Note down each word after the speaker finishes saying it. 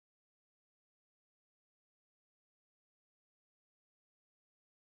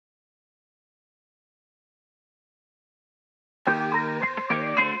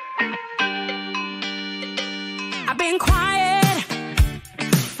been quiet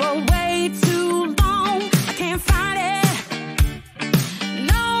for way too long. I can't fight it.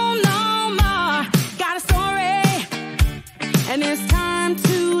 No, no more. Got a story, and it's time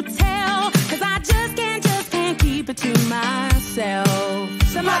to tell. 'Cause I just can't keep it to myself.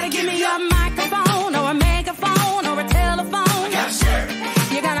 Somebody give me a microphone or a megaphone or a telephone. I gotta share it.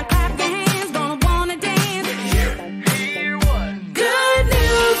 You're gonna clap your hands, gonna wanna dance. Hear what? Good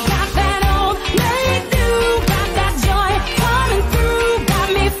news, got that old late news, got that joy coming through, got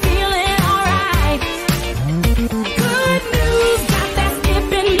me feeling alright. Good news, got that skip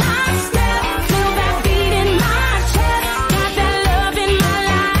in my step, feel that beat in my chest, got that love in my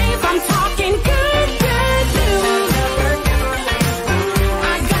life. I'm talking good news.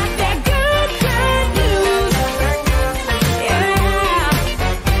 I got that good news. Yeah.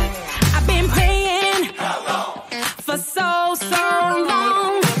 I've been praying for so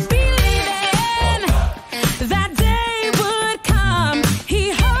long, believing that day would come. He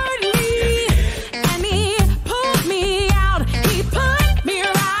heard me and he pulled me out. He put me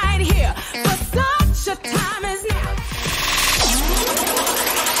right here for such a time as now.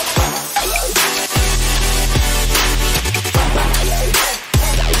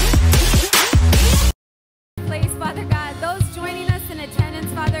 Place, Father God, those joining us in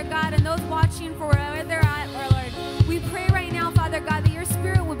attendance, Father God, and those watching for wherever they're at, Lord, we pray right now, Father God, that your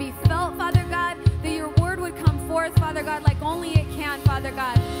spirit would be felt, Father God, that your word would come forth, Father God, like only it can, Father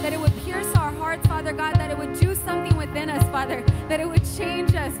God, that it would pierce our hearts, Father God, that it would do something within us, Father, that it would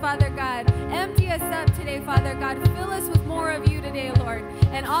change us, Father God. Empty us up today, Father God. Fill us with more of you today, Lord.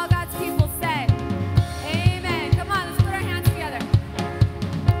 And all God's people said, amen. Come on, let's put our hands together.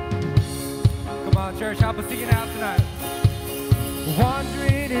 Come on, church, help us sing it out tonight.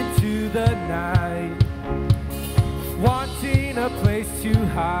 Wandering into the night, wanting a place to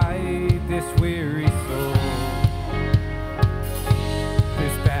hide this weary soul,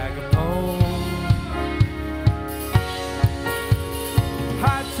 this bag of bones.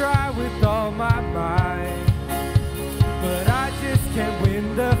 I try with all my might, but I just can't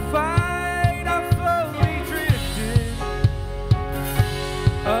win the fight. I'm slowly drifting,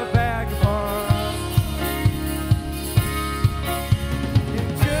 a vagabond. And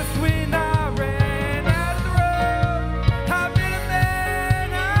just when I ran out of the road, I met a man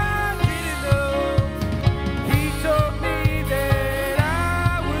I didn't know. He told me that I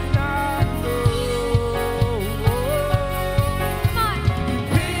was not alone. Come on. You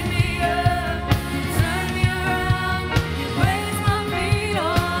picked me up, you turned me around, you placed my feet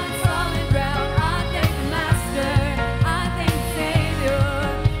on solid ground. I thank the Master, I thank the Savior,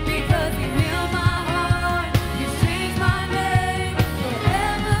 because He healed my heart, He changed my name,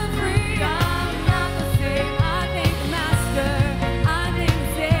 forever free. I'm not the same. I thank the Master, I thank the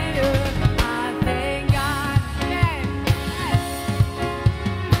Savior, I thank God. Amen.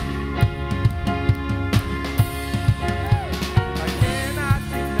 I cannot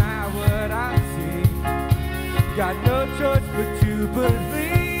deny what I've seen. Got no choice but to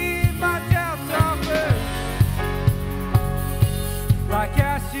believe. My doubts are burnt like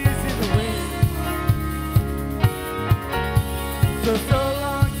ashes in the wind. So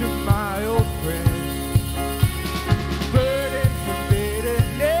long to my old friend. Burden for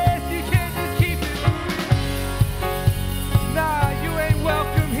bitterness, you can't just keep it moving. Nah, you ain't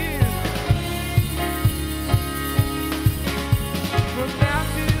welcome here. From now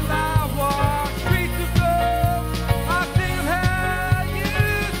till I walk streets of gold, I think of how you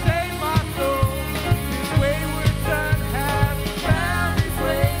saved my soul. This wayward son has found his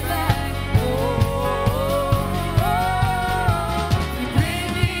way back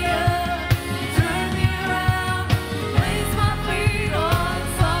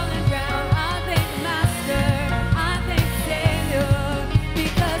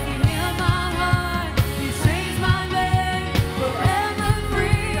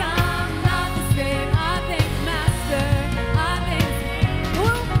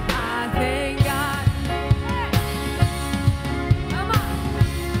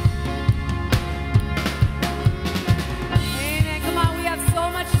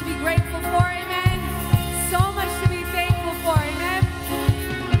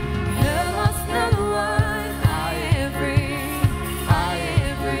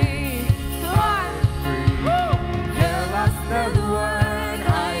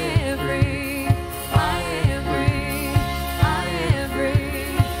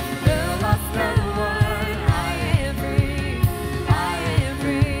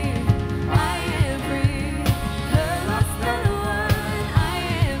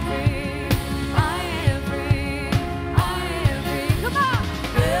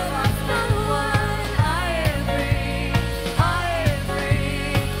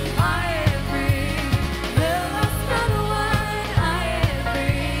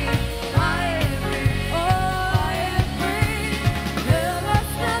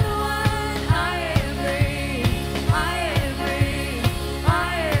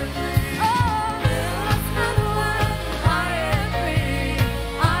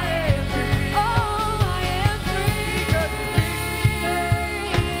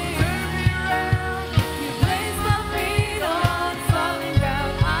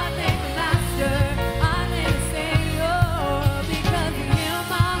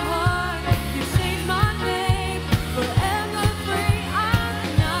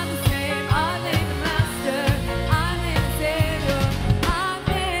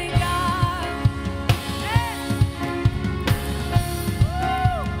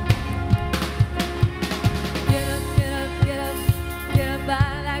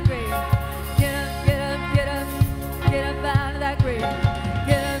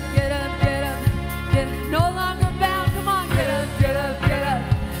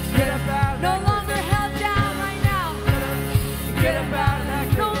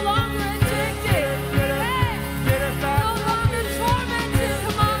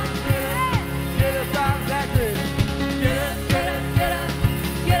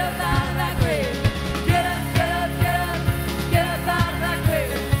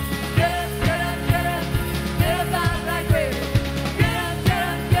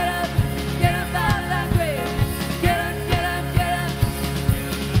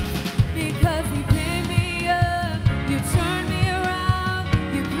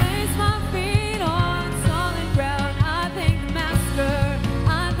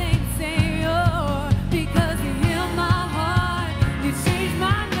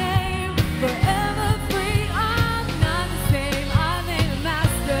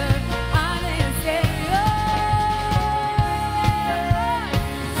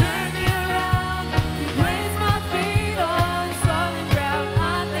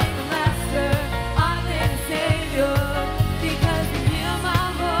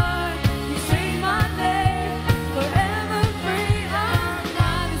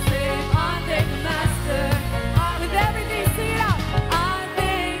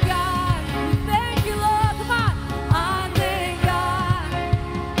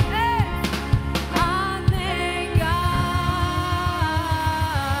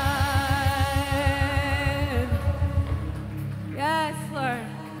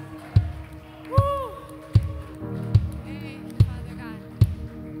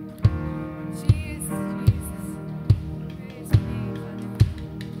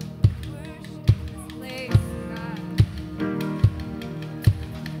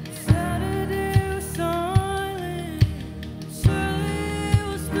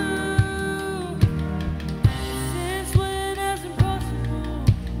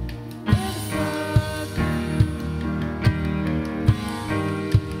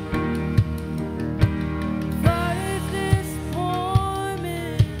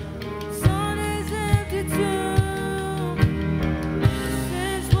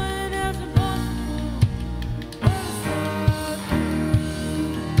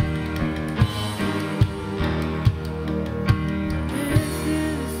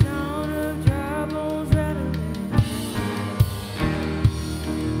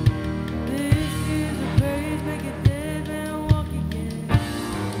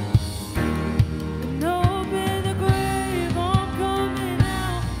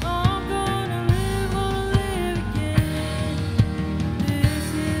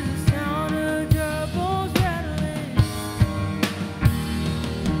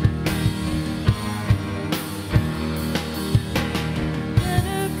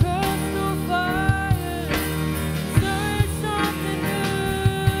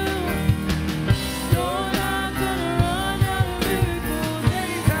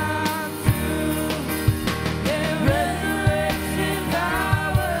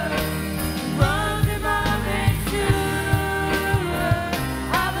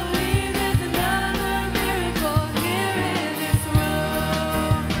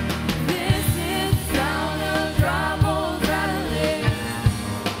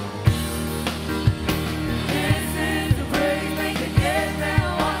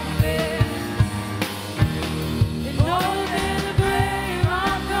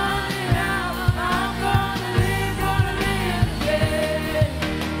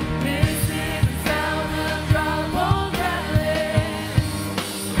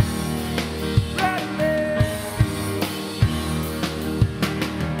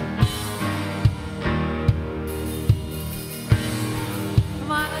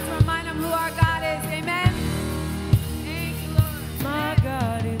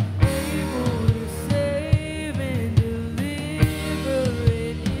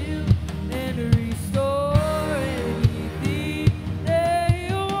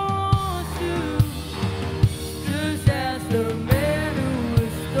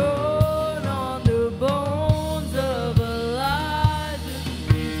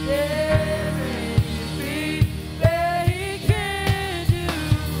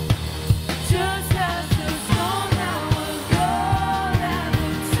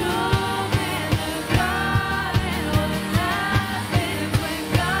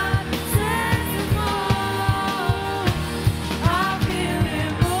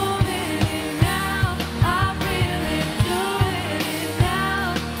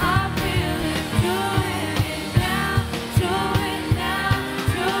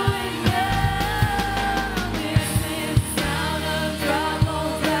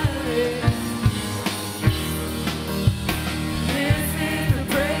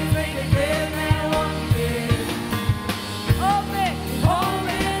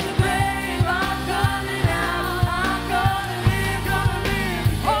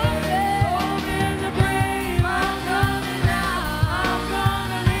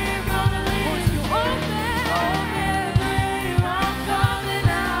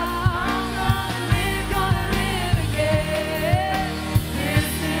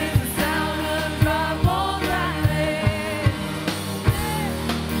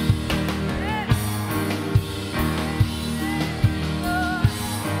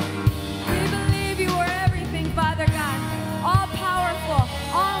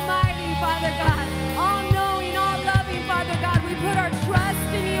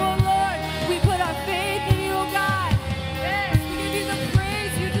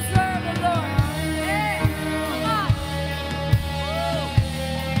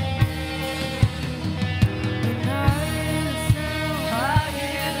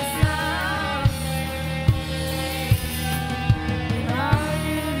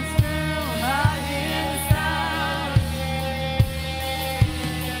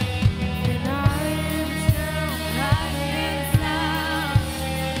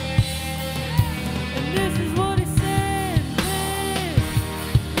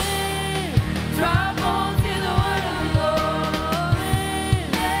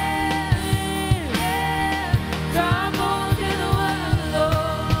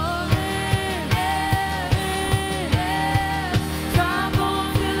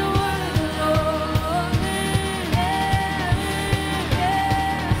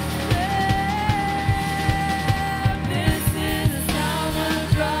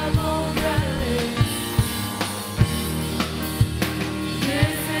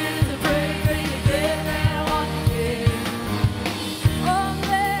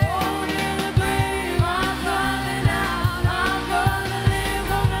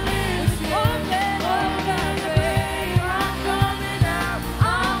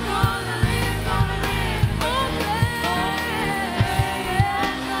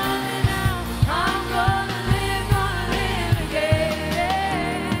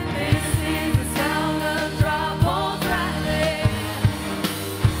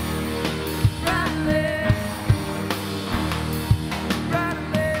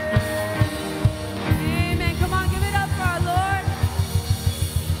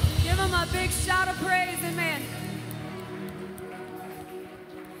big shout of praise, amen.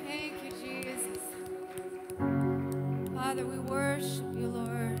 Thank you, Jesus. Father, we worship you,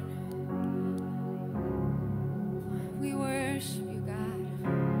 Lord. We worship you, God.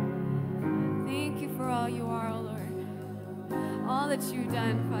 Thank you for all you are, oh Lord. All that you've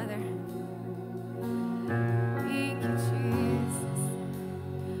done, Father. Thank you, Jesus.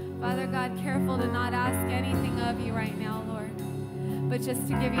 Father God, careful to not ask anything of you right now, Lord, but just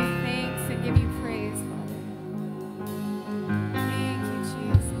to give you thanks and give you praise, Father. Thank you,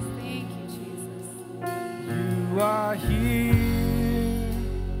 Jesus. Thank you, Jesus. You are here,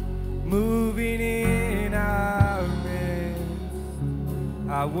 moving in our midst.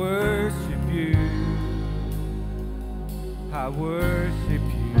 I worship you. I worship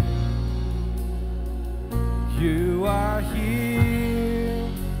you. You are here.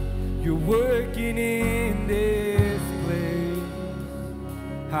 You're working in this place.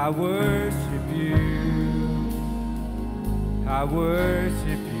 I worship you. I worship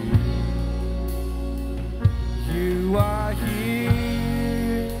you. You are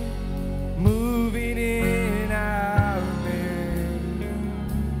here, moving in our midst.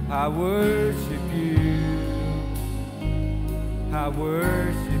 I worship you. I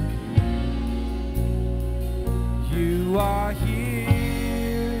worship you. You are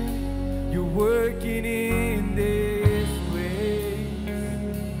here, you're working in this place.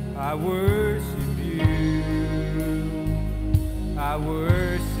 I worship you. I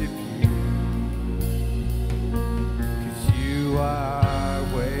worship you. 'Cause you are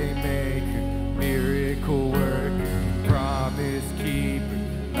waymaker, miracle worker, promise keeper,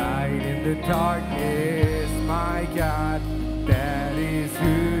 light in the darkness, my God. That is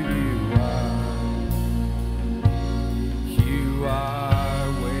who you are. You are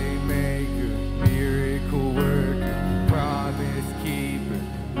waymaker, miracle worker, promise keeper,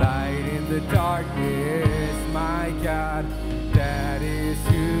 light in the darkness, my God. That is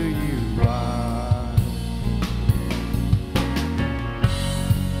who you are.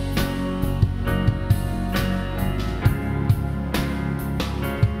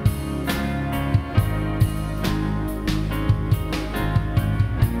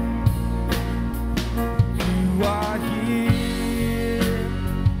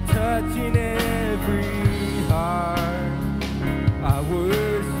 Touching every heart, I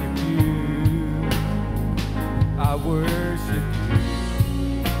worship you. I worship you.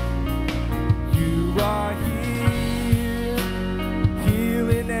 You are here,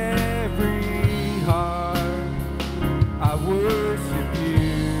 healing every heart. I worship you.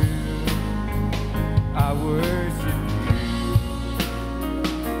 I worship you.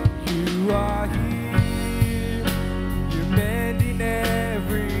 You are here, you're mending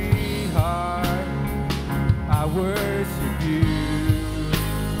every heart. I worship you.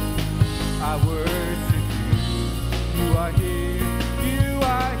 I worship you. You are here. You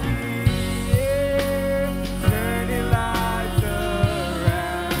are here, turning lives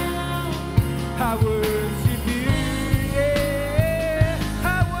around. I worship you. Yeah, I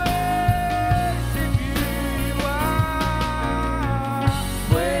worship you. You are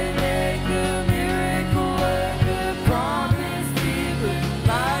waymaker, miracle worker, promise keeper,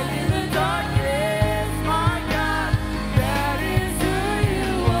 light in the darkness, my God. That is who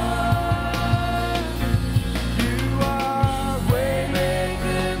you are.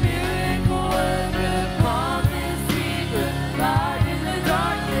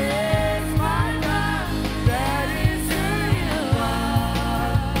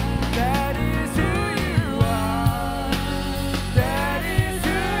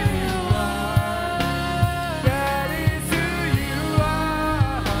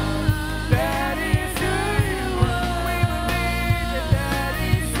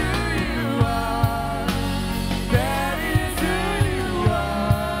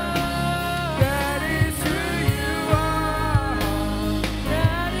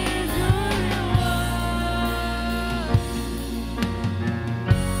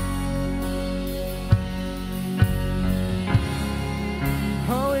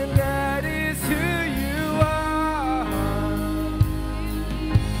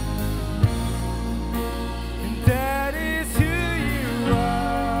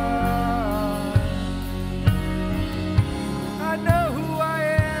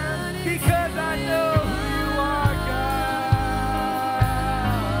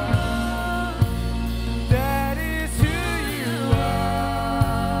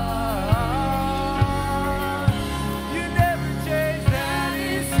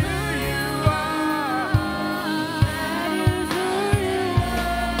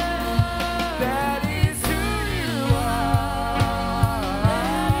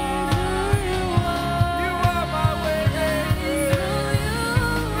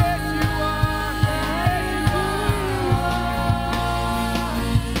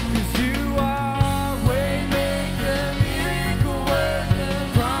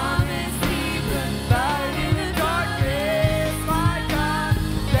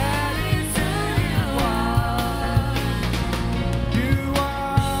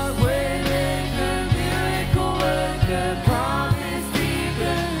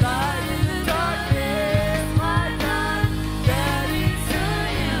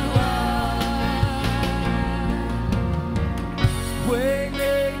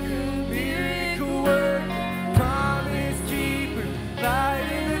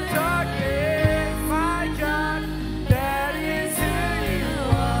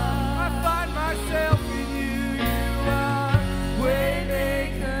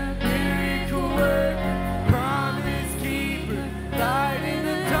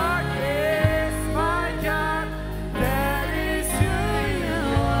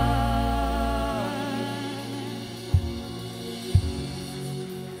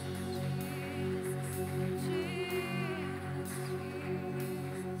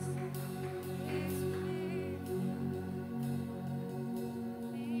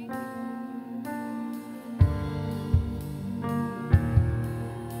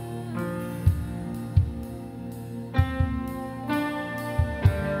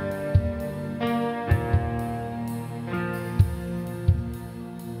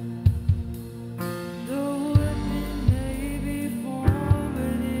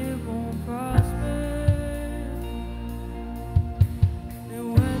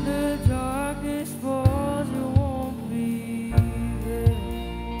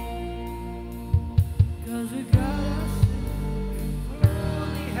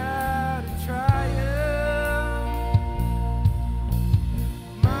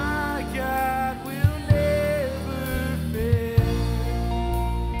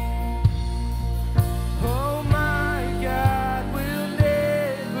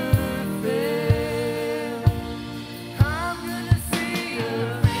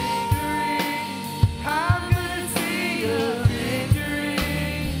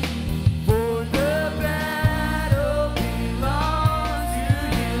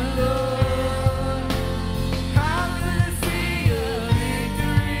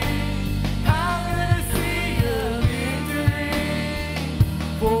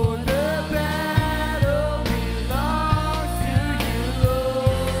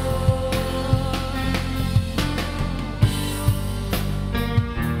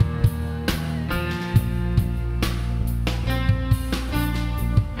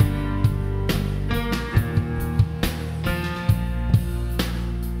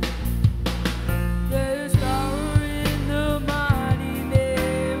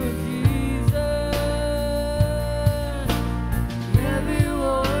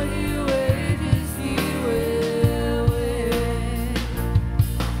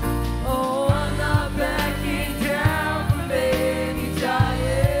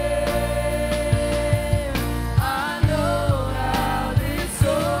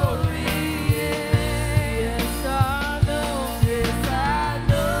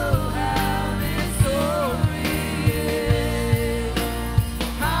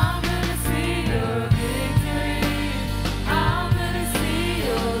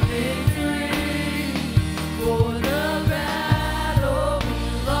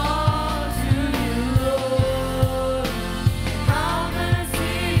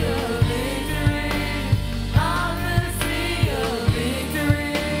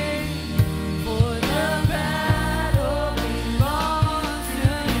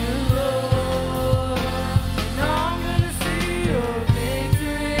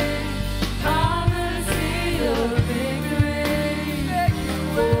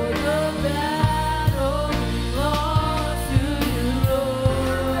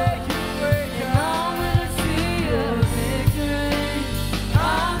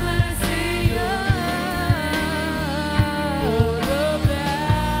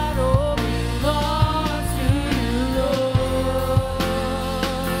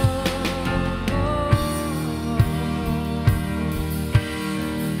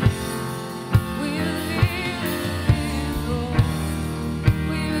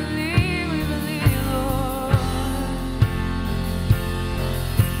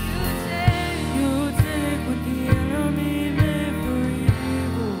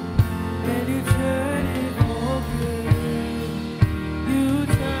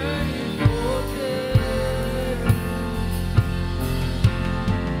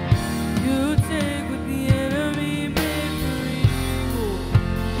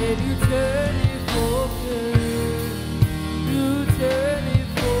 and you turn it for good. You turn it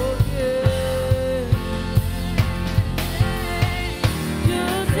for good. You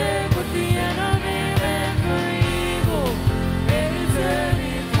take what the enemy meant for evil, and you turn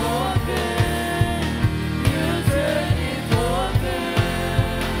it for good. You turn it for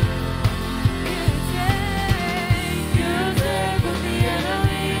good. You take what the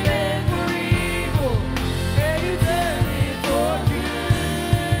enemy meant for evil, and you turn it for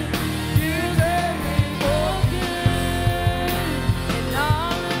good. You turn it for good. And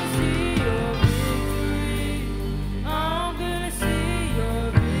I'm gonna see your victory. I'm gonna see your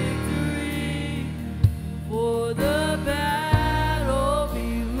victory. For the battle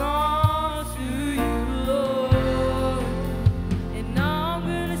belongs to you, Lord. And I'm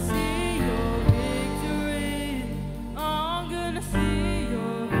gonna see your victory. I'm gonna see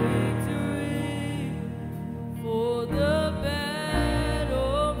your victory. For the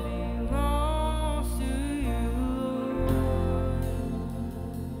battle belongs to you, Lord.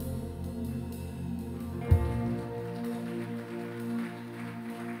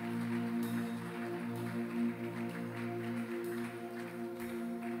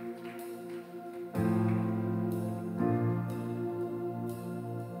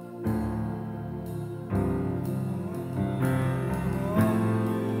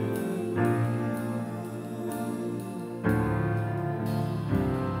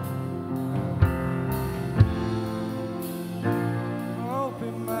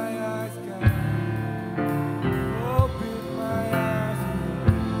 Open my eyes, God. Open my eyes,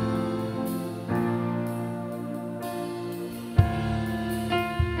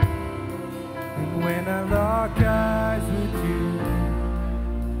 and when I lock eyes with you,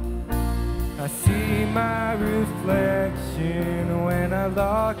 I see my reflection. When I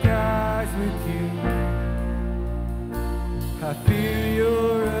lock eyes with you, I feel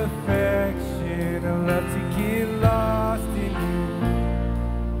your affection. I love to get lost in you,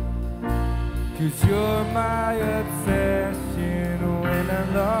 'cause you're my obsession. When I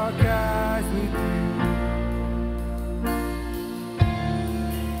lock eyes with you,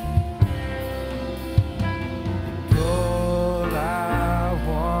 all I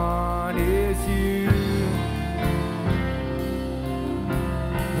want is you,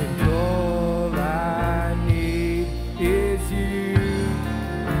 and all I need is you.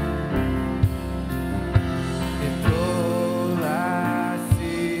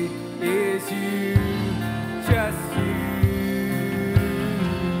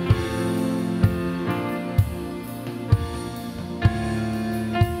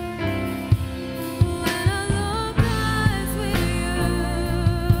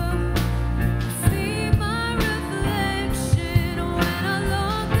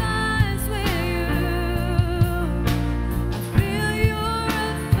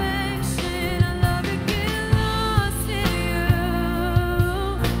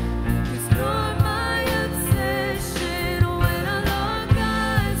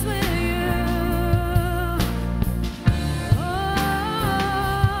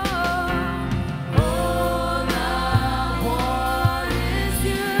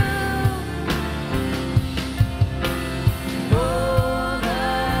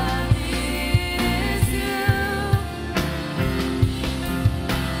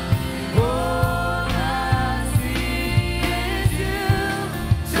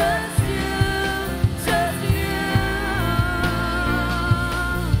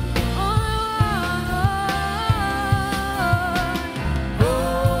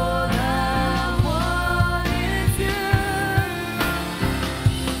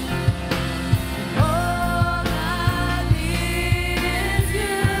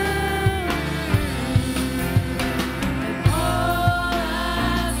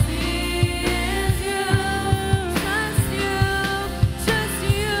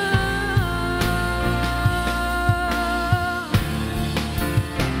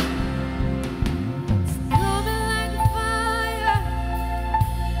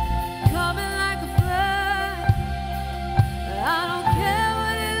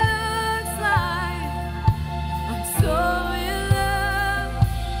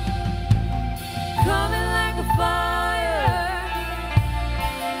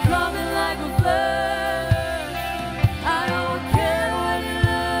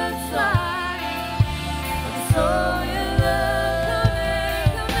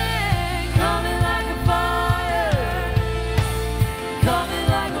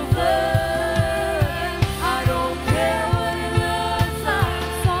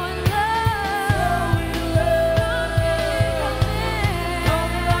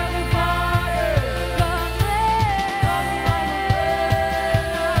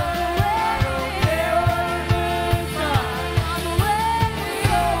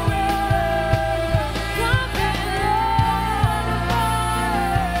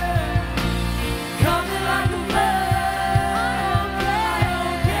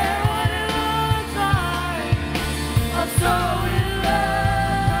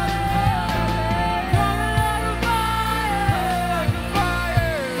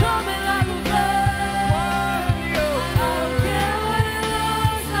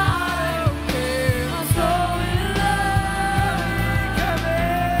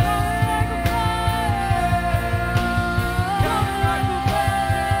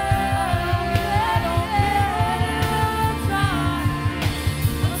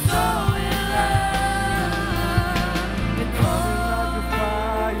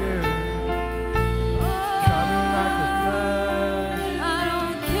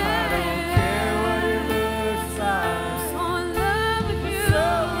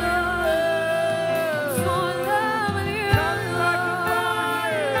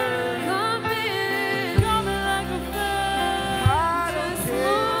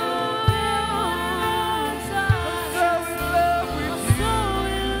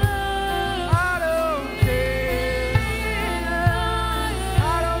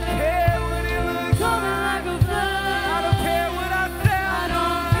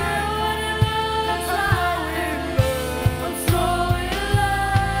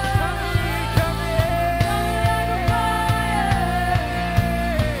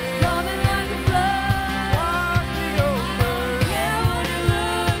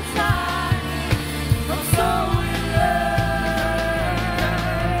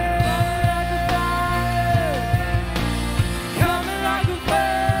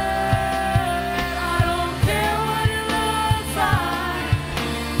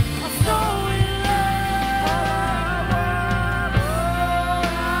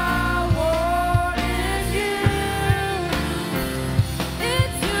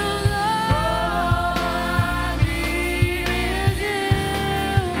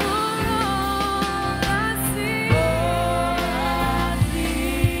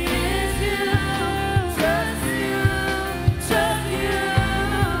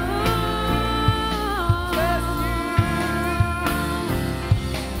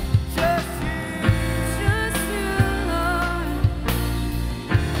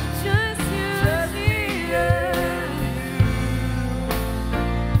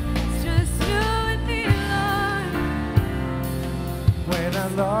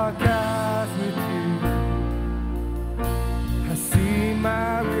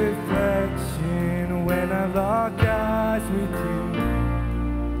 lock eyes with you.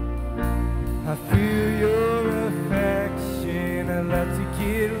 I feel your affection, I love to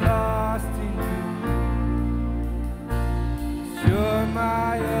get lost in you. You're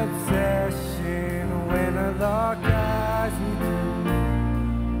my obsession when I lock eyes with you.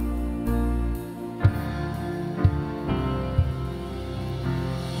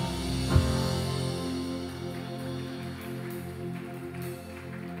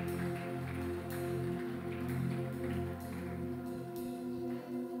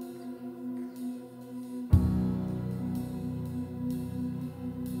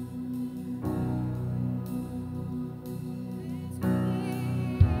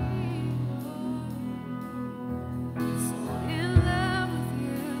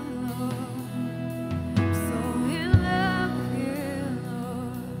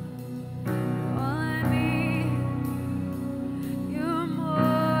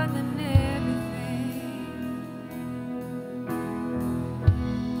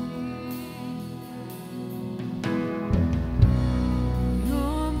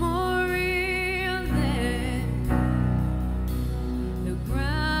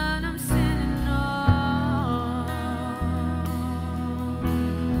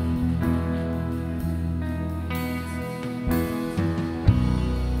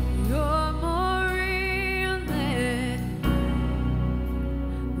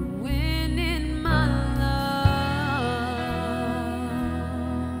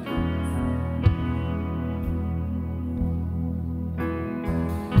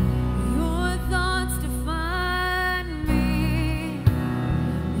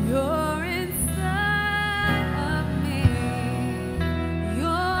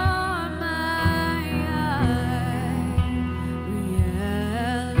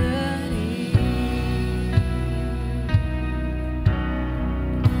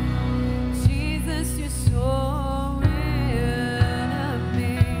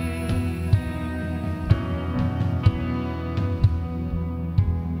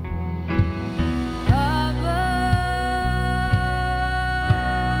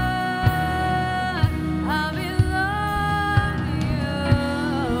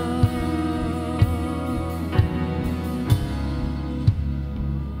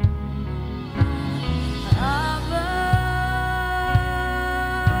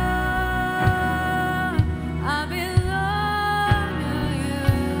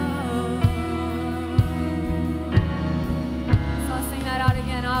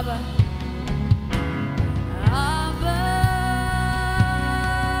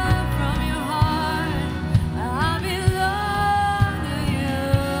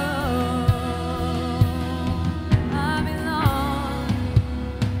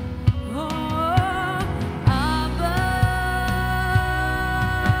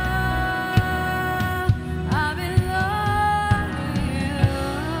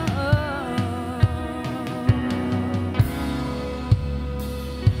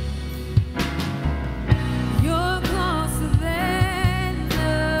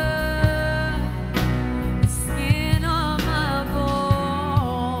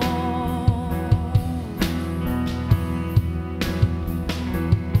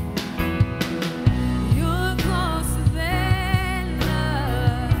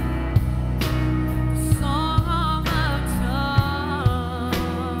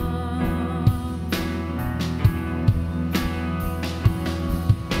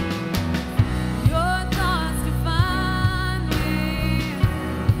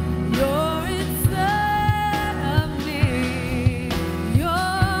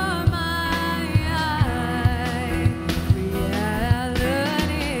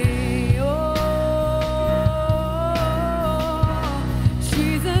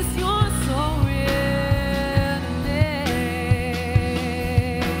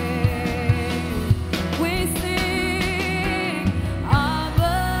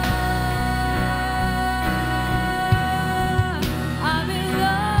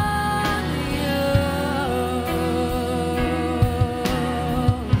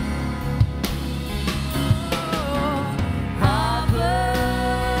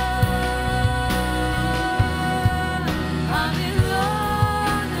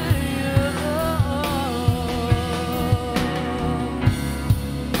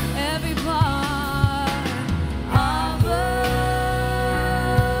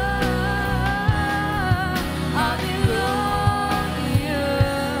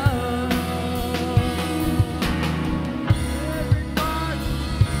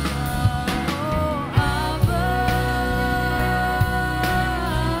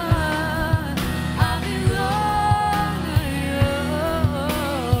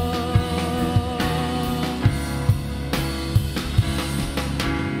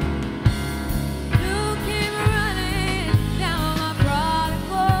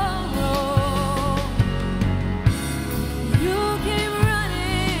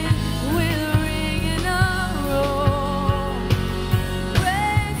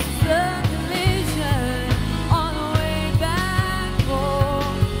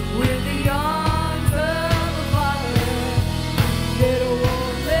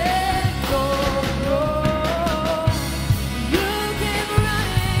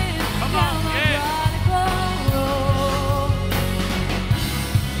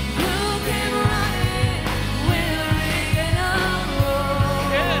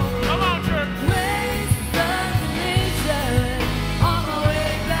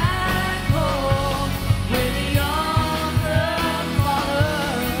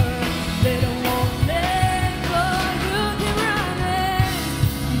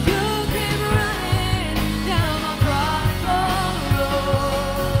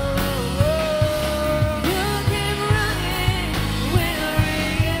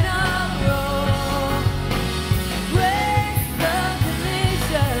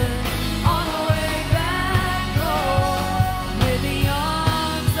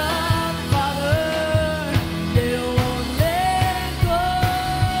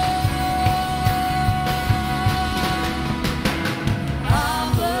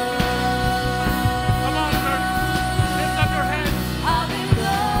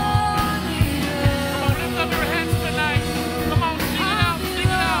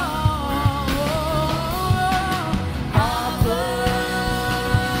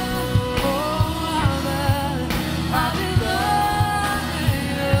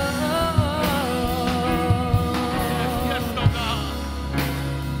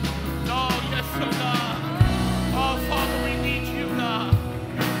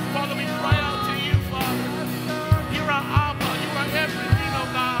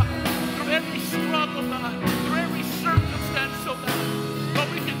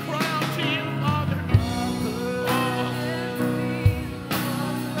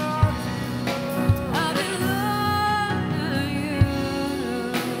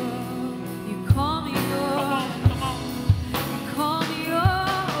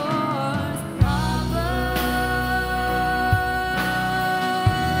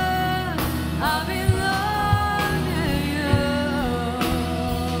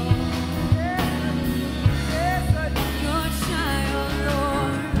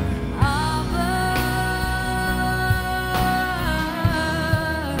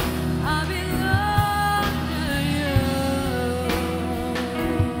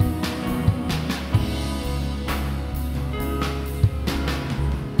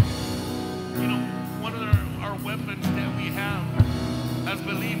 as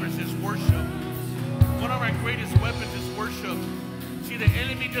believers is worship. One of our greatest weapons is worship. See, the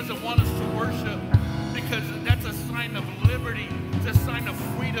enemy doesn't want us to worship because that's a sign of liberty. It's a sign of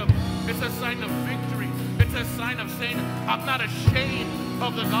freedom. It's a sign of victory. It's a sign of saying, I'm not ashamed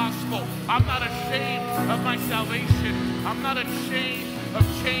of the gospel. I'm not ashamed of my salvation. I'm not ashamed of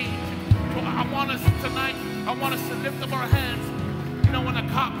change. So I want us tonight, I want us to lift up our hands. You know, when a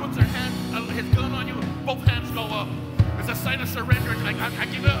cop puts his gun on you, both hands go up. It's a sign of surrender. It's like, I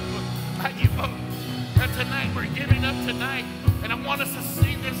give up. I give up. And tonight, we're giving up tonight. And I want us to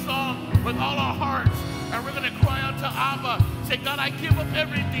sing this song with all our hearts. And we're going to cry out to Abba. Say, God, I give up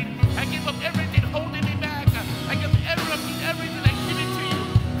everything. I give up everything holding me back. I give everything. I give it to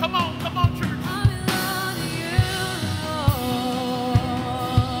you. Come on, church.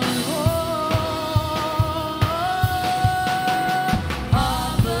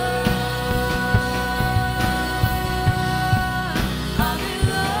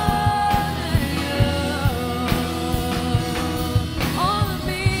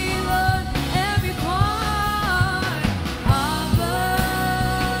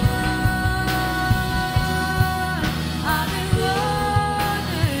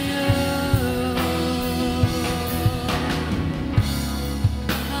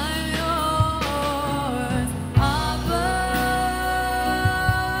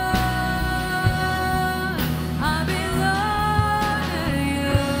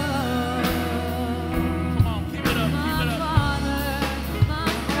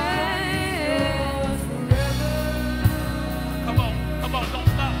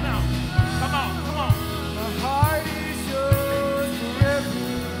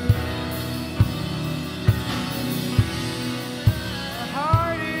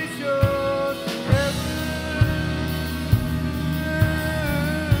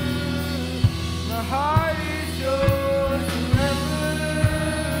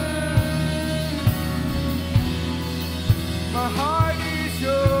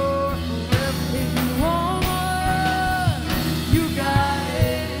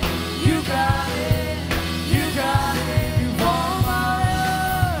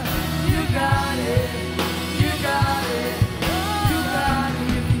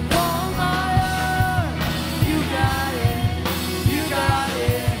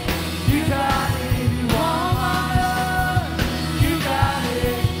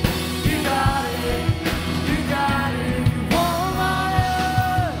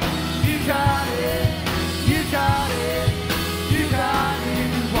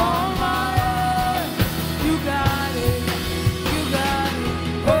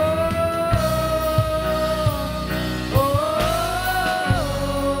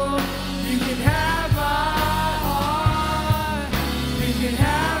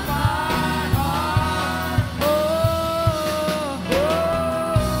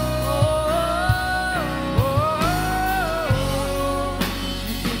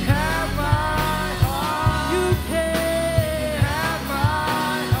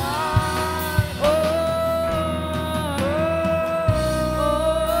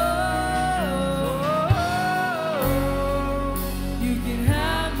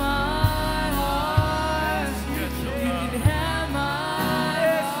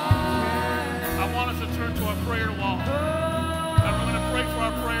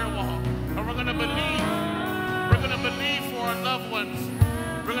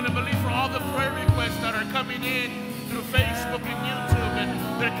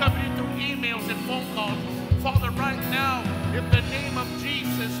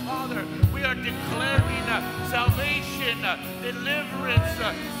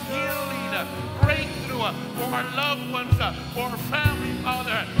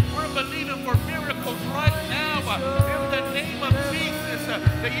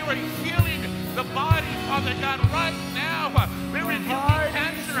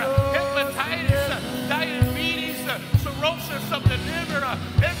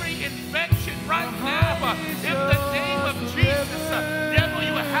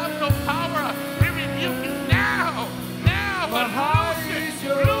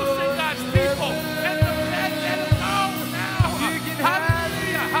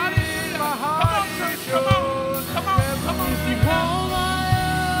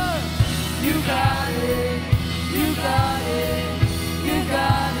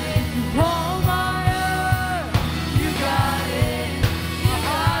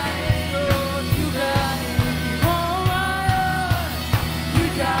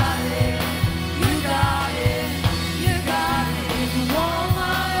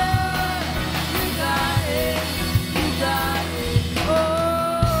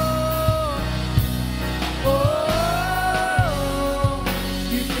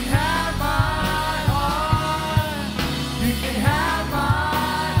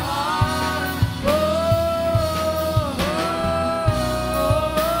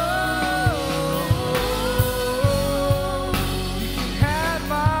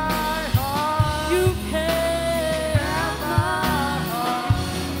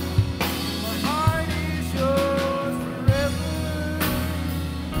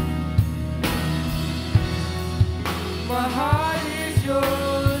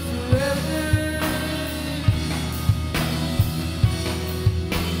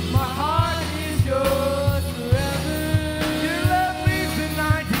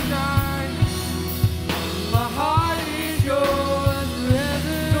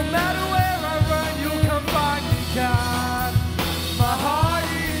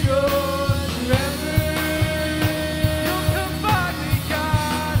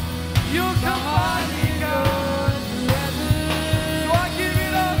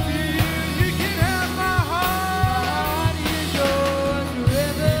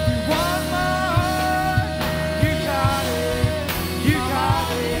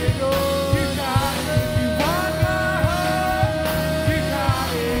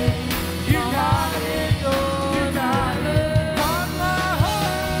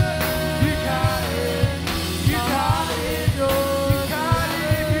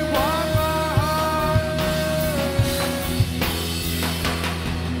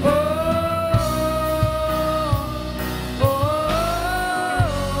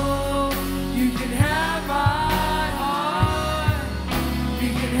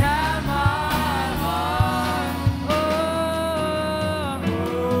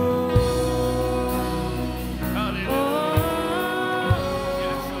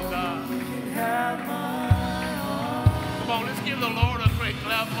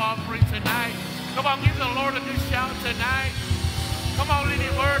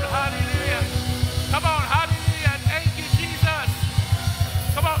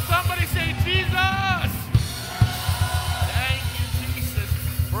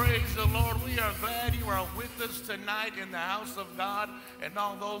 the Lord. We are glad you are with us tonight in the house of God, and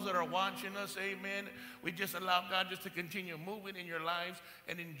all those that are watching us, amen. We just allow God just to continue moving in your lives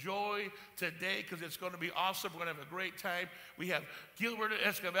and enjoy today, because it's going to be awesome. We're going to have a great time. We have Gilbert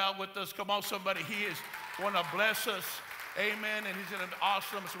Esquivel with us. Come on, somebody. He is going to bless us. Amen. And he's going to be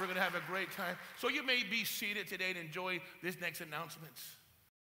awesome. So we're going to have a great time. So you may be seated today and enjoy this next announcements.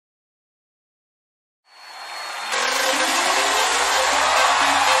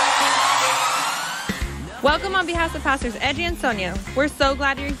 Welcome on behalf of Pastors Edgy and Sonia. We're so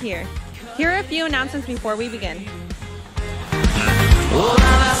glad you're here. Here are a few announcements before we begin.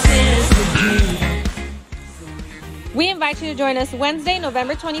 We invite you to join us Wednesday,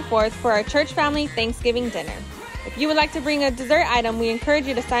 November 24th for our church family Thanksgiving dinner. If you would like to bring a dessert item, we encourage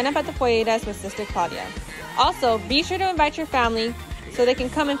you to sign up at the foyer desk with Sister Claudia. Also, be sure to invite your family so they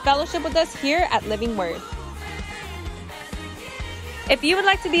can come and fellowship with us here at Living Word. If you would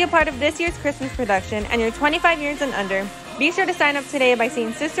like to be a part of this year's Christmas production and you're 25 years and under, be sure to sign up today by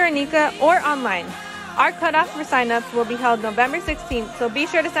seeing Sister Anika or online. Our cutoff for sign-ups will be held November 16th, so be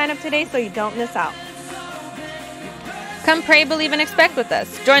sure to sign up today so you don't miss out. Come pray, believe, and expect with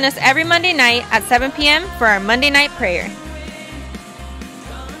us. Join us every Monday night at 7 p.m. for our Monday night prayer.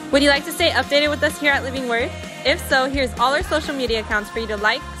 Would you like to stay updated with us here at Living Word? If so, here's all our social media accounts for you to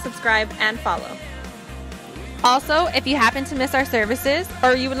like, subscribe, and follow. Also, if you happen to miss our services,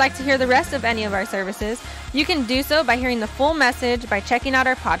 or you would like to hear the rest of any of our services, you can do so by hearing the full message by checking out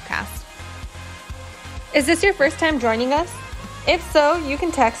our podcast. Is this your first time joining us? If so, you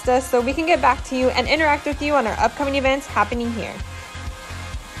can text us so we can get back to you and interact with you on our upcoming events happening here.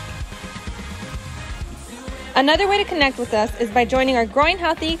 Another way to connect with us is by joining our Growing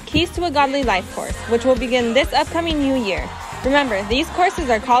Healthy Keys to a Godly Life course, which will begin this upcoming new year. Remember, these courses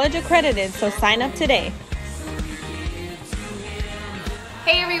are college accredited, so sign up today.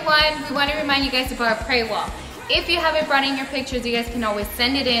 Hey everyone, we want to remind you guys about our prayer wall. If you haven't brought in your pictures, you guys can always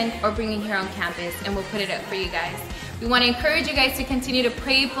send it in or bring it here on campus and we'll put it up for you guys. We want to encourage you guys to continue to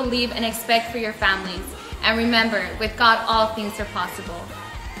pray, believe, and expect for your families. And remember, with God, all things are possible.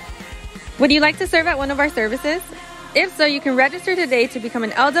 Would you like to serve at one of our services? If so, you can register today to become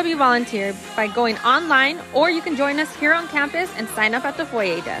an LW volunteer by going online, or you can join us here on campus and sign up at the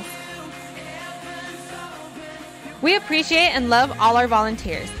foyer desk. We appreciate and love all our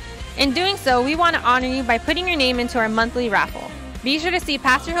volunteers. In doing so, we want to honor you by putting your name into our monthly raffle. Be sure to see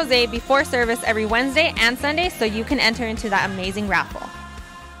Pastor Jose before service every Wednesday and Sunday so you can enter into that amazing raffle.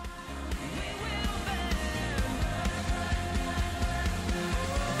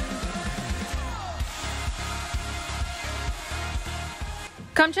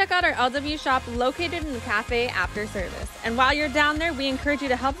 Come check out our LW shop located in the cafe after service. And while you're down there, we encourage you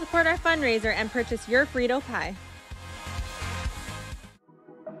to help support our fundraiser and purchase your Frito pie.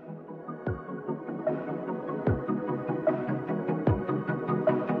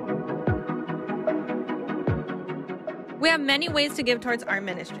 We have many ways to give towards our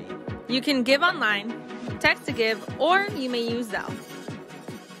ministry. You can give online, text to give, or you may use Zelle.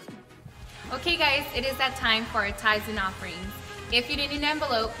 Okay guys, it is that time for our tithes and offerings. If you need an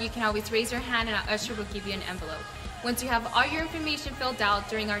envelope, you can always raise your hand and our usher will give you an envelope. Once you have all your information filled out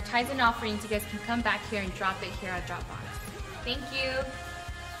during our tithes and offerings, you guys can come back here and drop it here at Dropbox. Thank you.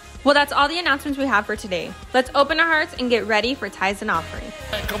 Well, that's all the announcements we have for today. Let's open our hearts and get ready for tithes and offerings.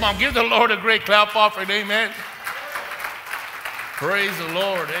 Come on, give the Lord a great clap offering. Amen. Praise the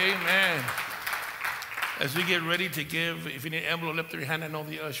Lord. Amen. As we get ready to give, if you need an envelope, lift your hand. I know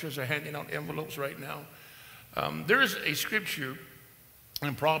the ushers are handing out envelopes right now. There is a scripture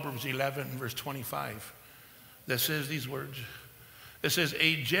in Proverbs 11, verse 25, that says these words. It says,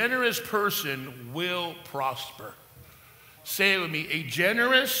 a generous person will prosper. Say it with me. A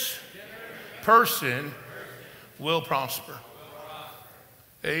generous person will prosper.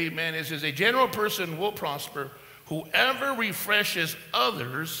 Amen. It says, a generous person will prosper. Whoever refreshes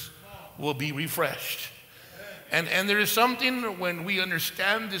others will be refreshed. And there is something when we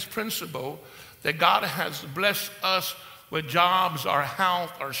understand this principle that God has blessed us with jobs, our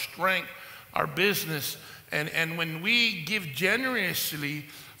health, our strength, our business. And when we give generously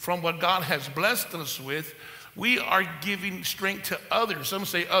from what God has blessed us with, we are giving strength to others. Some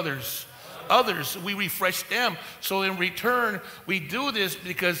say others. Others, we refresh them. So in return, we do this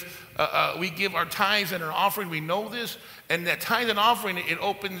because we give our tithes and our offering. We know this. And that tithe and offering, it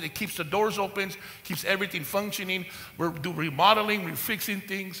opens, it keeps the doors open, keeps everything functioning. We're doing remodeling, we're fixing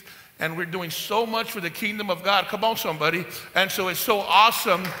things, and we're doing so much for the kingdom of God. Come on, somebody. And so it's so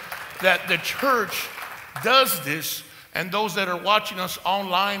awesome that the church does this, and those that are watching us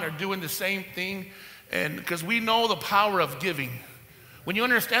online are doing the same thing. And because we know the power of giving. When you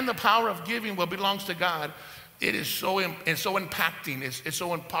understand the power of giving what belongs to God, it is it's so impacting. It's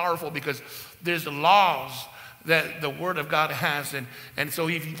so powerful because there's the laws that the Word of God has. And so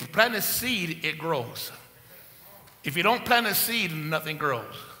if you plant a seed, it grows. If you don't plant a seed, nothing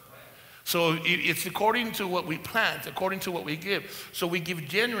grows. So it's according to what we plant, according to what we give. So we give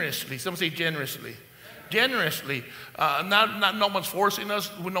generously. Some say generously. Generously. Not no one's forcing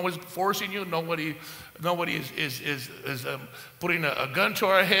us. No one's forcing you. Nobody is putting a gun to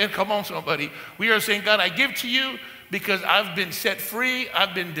our head. Come on, somebody. We are saying, God, I give to you because I've been set free.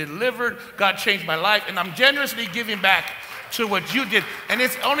 I've been delivered. God changed my life. And I'm generously giving back to what you did. And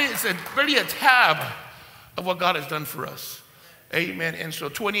it's really a tab of what God has done for us. Amen. And so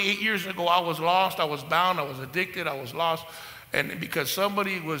 28 years ago, I was lost. I was bound. I was addicted. I was lost. And because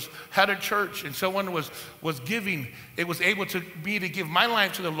somebody had a church and someone was giving, it was able to give my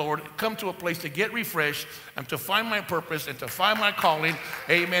life to the Lord, come to a place to get refreshed and to find my purpose and to find my calling.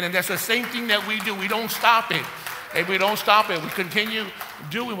 Amen. And that's the same thing that we do. We don't stop it. And we don't stop it. We continue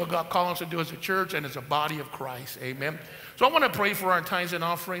doing what God calls us to do as a church and as a body of Christ. Amen. So I want to pray for our tithes and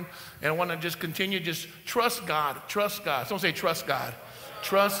offering. And I want to just continue, just trust God. Trust God. Someone say trust God.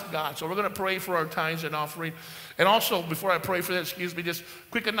 Trust God. So we're going to pray for our tithes and offering. And also, before I pray for that, just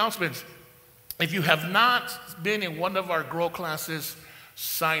quick announcements. If you have not been in one of our grow classes,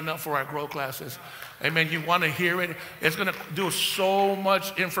 sign up for our grow classes. Amen. You want to hear it. It's going to do so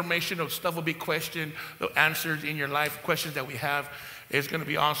much information. Stuff will be questioned, answered in your life, questions that we have. It's going to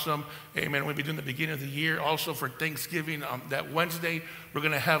be awesome. Amen. We'll be doing the beginning of the year. Also for Thanksgiving, that Wednesday, we're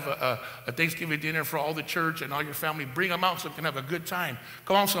going to have a Thanksgiving dinner for all the church and all your family. Bring them out so we can have a good time.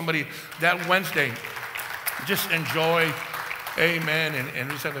 Come on, somebody. That Wednesday, just enjoy. Amen. And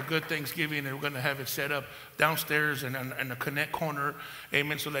just have a good Thanksgiving. And we're going to have it set up downstairs and in the connect corner.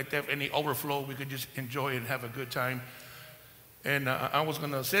 Amen. So that if any overflow, we could just enjoy it and have a good time. And I was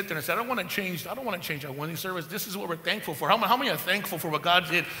going to sit there and say, I don't want to change our Wednesday service. This is what we're thankful for. How many are thankful for what God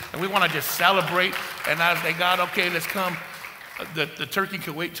did? And we want to just celebrate. And I say, God, okay, let's come. The turkey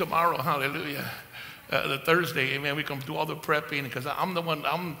can wait tomorrow. Hallelujah. The Thursday, amen, we can do all the prepping because I'm the one,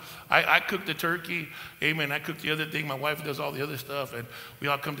 I cook the turkey, amen, I cook the other thing, my wife does all the other stuff, and we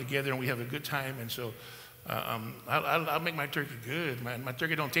all come together and we have a good time. And so I'll make my turkey good, man. My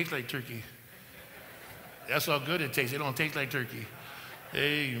turkey don't taste like turkey. That's how good it tastes. It don't taste like turkey.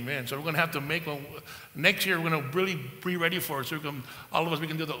 Amen. So we're going to have to make one. Next year, we're going to really be ready for it. So all of us, we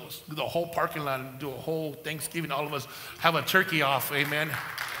can do the whole parking lot and do a whole Thanksgiving. All of us have a turkey off. Amen.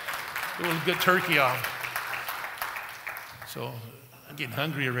 Do a good turkey off. So I'm getting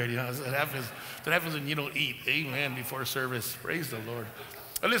hungry already. Huh? That happens when you don't eat. Amen. Before service. Praise the Lord.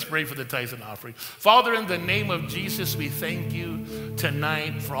 Let's pray for the tithes and offering. Father, in the name of Jesus, we thank you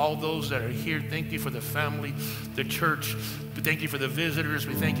tonight for all those that are here. Thank you for the family, the church. We thank you for the visitors.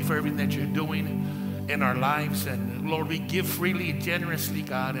 We thank you for everything that you're doing in our lives. And Lord, we give freely and generously,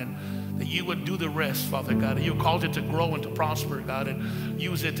 God, and that you would do the rest, Father God. You called it to grow and to prosper, God, and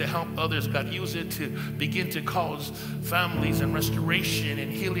use it to help others, God. Use it to begin to cause families and restoration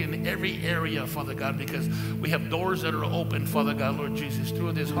and healing in every area, Father God, because we have doors that are open, Father God, Lord Jesus,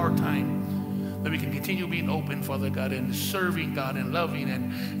 through this hard time, that we can continue being open, Father God, and serving, God, and loving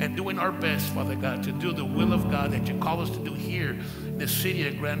and doing our best, Father God, to do the will of God that you call us to do here in the city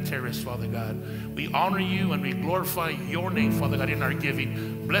of Grand Terrace, Father God. We honor you and we glorify your name, Father God, in our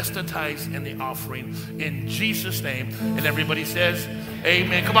giving. Bless the tithes and the offering in Jesus' name. And everybody says,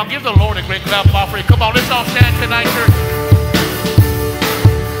 amen. Come on, give the Lord a great clap of offering. Come on, let's all stand tonight, church.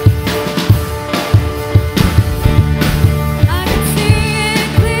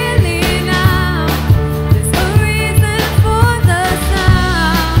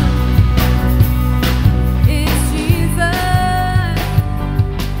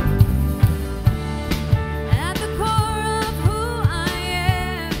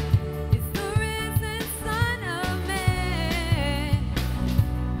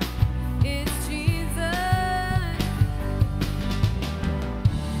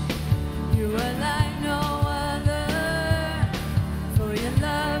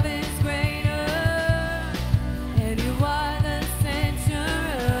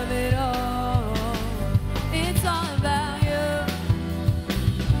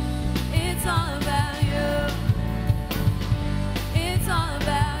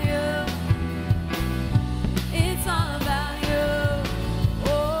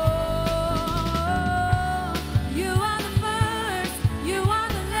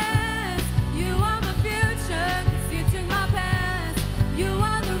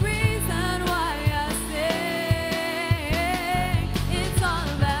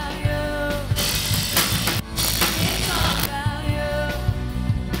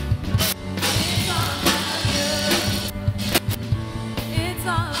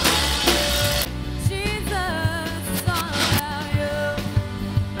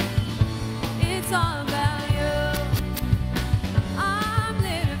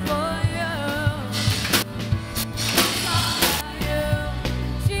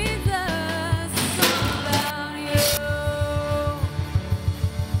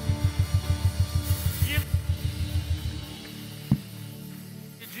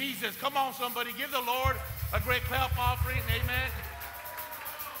 offering. Give the Lord a great clap offering. Amen.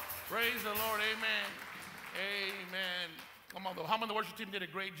 Praise the Lord. Amen. Amen. Come on, how many the worship team did a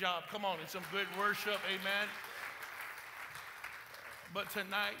great job? Come on, it's some good worship. Amen. But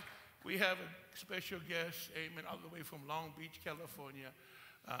tonight, we have a special guest, amen, all the way from Long Beach, California.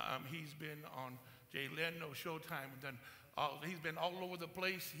 He's been on Jay Leno, Showtime. He's been all over the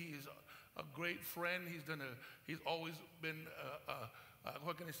place. He is a great friend. He's always been,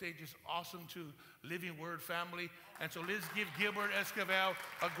 what can I say, just awesome to Living Word family. And so let's give Gilbert Esquivel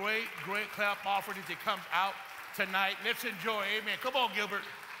a great, great clap offering as he comes out tonight. Let's enjoy. Amen. Come on, Gilbert.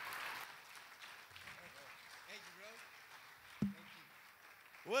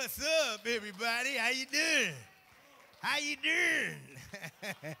 What's up, everybody? How you doing? How you doing?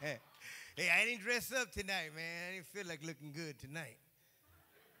 Hey, I didn't dress up tonight, man. I didn't feel like looking good tonight.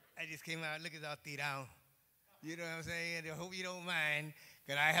 I just came out looking all tirado. You know what I'm saying? I hope you don't mind,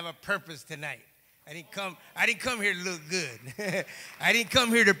 because I have a purpose tonight. I didn't come here to look good. I didn't come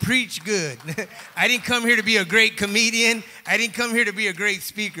here to preach good. I didn't come here to be a great comedian. I didn't come here to be a great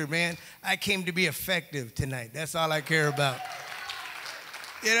speaker, man. I came to be effective tonight. That's all I care about.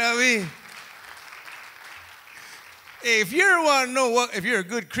 You know what I mean? Hey, if you ever want to know if you're a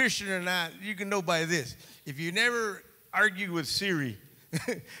good Christian or not, you can know by this. If you never argued with Siri,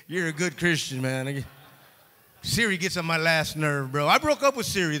 you're a good Christian, man. Siri gets on my last nerve, bro. I broke up with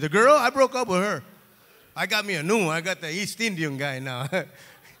Siri. The girl, I broke up with her. I got me a new one. I got the East Indian guy now.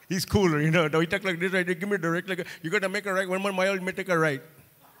 He's cooler, you know. He talk like this right there. Give me a direct. Like, you're going to make a right. 1 mile, you may take a right.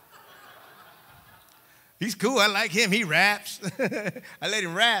 He's cool. I like him. He raps. I let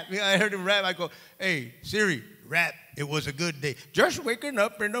him rap. I heard him rap. I go, hey, Siri, rap. It was a good day. Just waking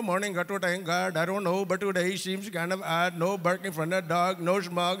up in the morning, got to thank God. I don't know, but today seems kind of odd. No barking from the dog, no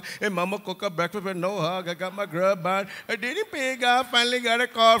smog. And mama cook up breakfast with no hug. I got my grub on. I didn't pig out. Finally got a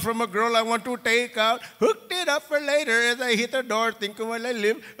call from a girl I want to take out. Hooked it up for later as I hit the door, thinking while I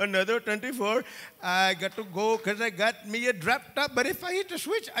live another 24. I got to go because I got me a drop top. But if I hit the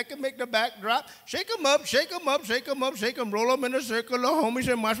switch, I can make the back drop. Shake 'em up, shake 'em up, shake 'em up, shake 'em. Roll 'em in a circle. The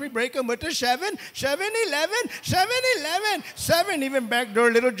homies and watch me break 'em with the 7, 7, 11, 7, 11, 7. Even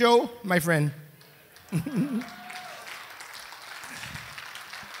backdoor little Joe, my friend.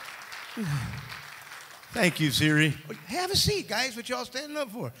 Thank you, Siri. Have a seat, guys. What y'all standing up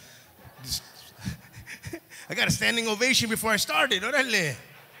for? I got a standing ovation before I started. Orale.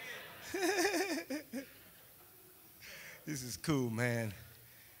 This is cool, man.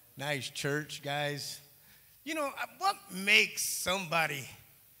 Nice church, guys. You know, what makes somebody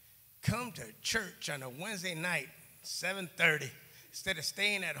come to church on a Wednesday night, 7:30, instead of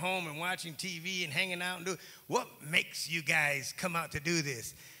staying at home and watching TV and hanging out and do? What makes you guys come out to do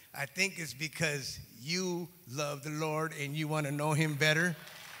this? I think it's because you love the Lord and you want to know him better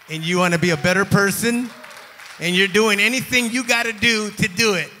and you want to be a better person and you're doing anything you got to do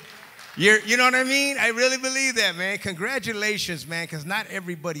it. You know what I mean? I really believe that, man. Congratulations, man, because not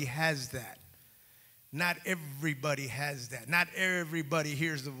everybody has that. Not everybody has that. Not everybody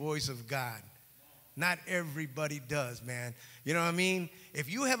hears the voice of God. Not everybody does, man. You know what I mean? If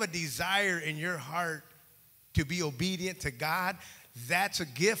you have a desire in your heart to be obedient to God, that's a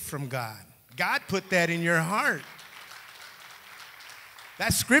gift from God. God put that in your heart.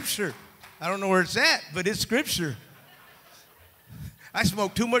 That's scripture. I don't know where it's at, but it's scripture. I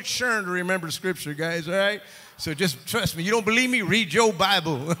smoke too much Sherm to remember scripture, guys, all right? So just trust me. You don't believe me? Read your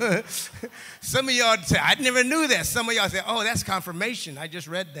Bible. Some of y'all say, I never knew that. Some of y'all say, oh, that's confirmation. I just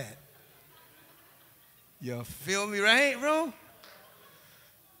read that. You feel me, right, bro?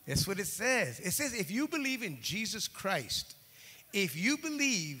 That's what it says. It says if you believe in Jesus Christ, if you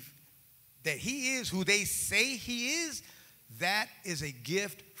believe that he is who they say he is, that is a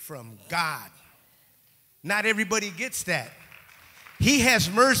gift from God. Not everybody gets that. He has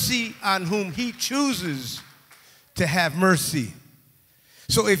mercy on whom he chooses to have mercy.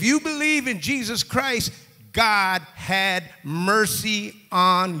 So if you believe in Jesus Christ, God had mercy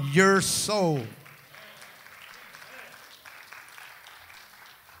on your soul.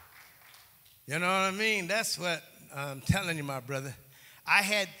 You know what I mean? That's what I'm telling you, my brother. I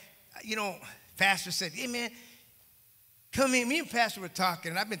had, you know, Pastor said, hey, man, come in. Me and Pastor were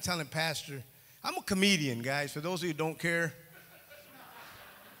talking, and I've been telling Pastor, I'm a comedian, guys, for those of you who don't care.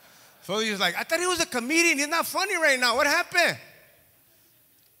 So he was like, I thought he was a comedian. He's not funny right now. What happened?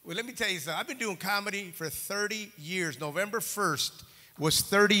 Well, let me tell you something. I've been doing comedy for 30 years. November 1st was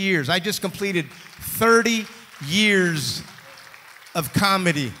 30 years. I just completed 30 years of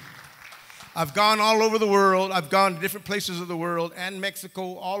comedy. I've gone all over the world. I've gone to different places of the world and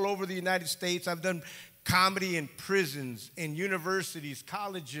Mexico, all over the United States. I've done comedy in prisons, in universities,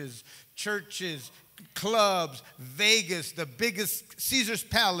 colleges, churches, clubs, Vegas, the biggest Caesar's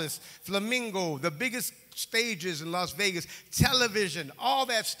Palace, Flamingo, the biggest stages in Las Vegas, television, all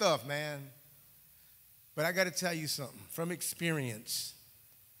that stuff, man. But I got to tell you something from experience.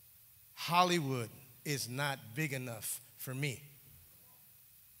 Hollywood is not big enough for me.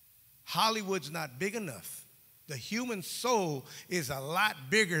 Hollywood's not big enough. The human soul is a lot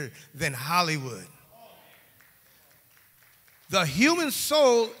bigger than Hollywood. The human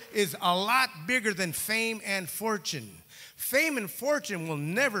soul is a lot bigger than fame and fortune. Fame and fortune will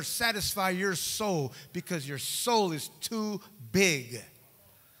never satisfy your soul because your soul is too big.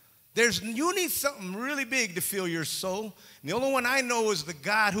 You need something really big to fill your soul. And the only one I know is the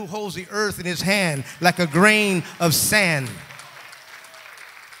God who holds the earth in his hand like a grain of sand.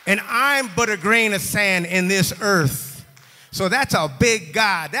 And I'm but a grain of sand in this earth. So that's a big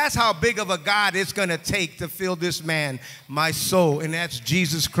God. That's how big of a God it's going to take to fill this man, my soul, and that's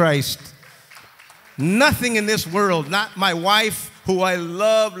Jesus Christ. Nothing in this world, not my wife, who I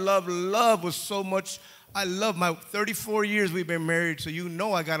love with so much. I love my 34 years we've been married, so you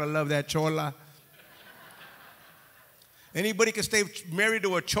know I got to love that chola. Anybody can stay married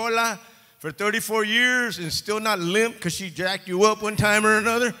to a chola for 34 years and still not limp because she jacked you up one time or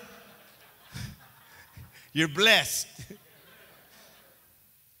another? You're blessed.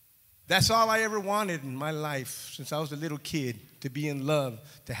 That's all I ever wanted in my life since I was a little kid, to be in love,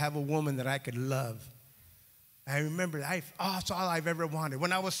 to have a woman that I could love. I remember that's all I've ever wanted.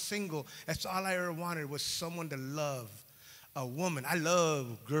 When I was single, that's all I ever wanted was someone to love, a woman. I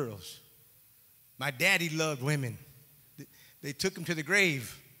love girls. My daddy loved women. They took him to the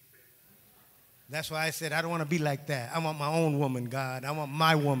grave. That's why I said, I don't want to be like that. I want my own woman, God. I want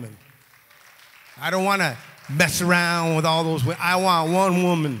my woman. I don't want to mess around with all those women. I want one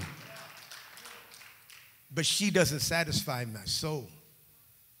woman. But she doesn't satisfy my soul.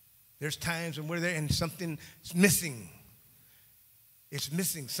 There's times when we're there and something's missing. It's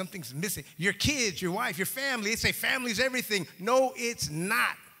missing. Something's missing. Your kids, your wife, your family, they say family's everything. No, it's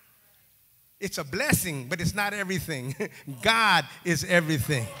not. It's a blessing, but it's not everything. God is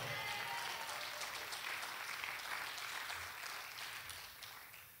everything.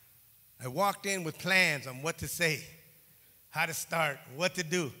 I walked in with plans on what to say, how to start, what to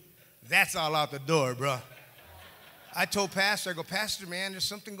do. That's all out the door, bro. I told Pastor, I go, Pastor, man, there's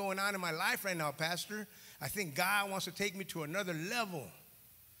something going on in my life right now, Pastor. I think God wants to take me to another level.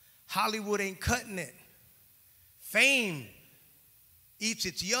 Hollywood ain't cutting it. Fame eats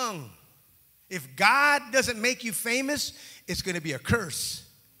its young. If God doesn't make you famous, it's going to be a curse.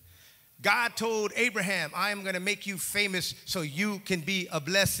 God told Abraham, I am going to make you famous so you can be a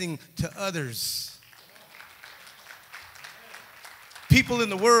blessing to others. People in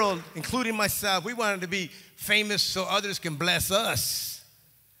the world, including myself, we wanted to be famous so others can bless us.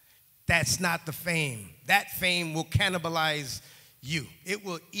 That's not the fame. That fame will cannibalize you. It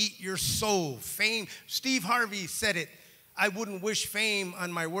will eat your soul. Fame, Steve Harvey said it, I wouldn't wish fame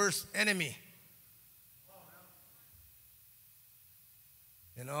on my worst enemy.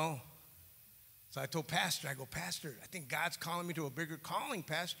 You know? So I told Pastor, I go, Pastor, I think God's calling me to a bigger calling,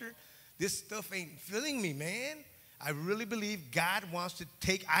 Pastor. This stuff ain't filling me, man. I really believe God wants to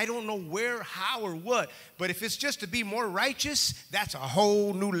take, I don't know where, how, or what, but if it's just to be more righteous, that's a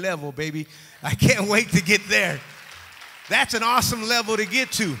whole new level, baby. I can't wait to get there. That's an awesome level to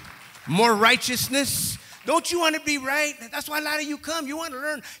get to. More righteousness. Don't you want to be right? That's why a lot of you come. You want to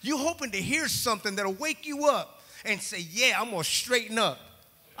learn. You're hoping to hear something that'll wake you up and say, yeah, I'm going to straighten up.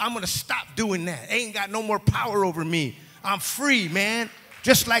 I'm going to stop doing that. It ain't got no more power over me. I'm free, man.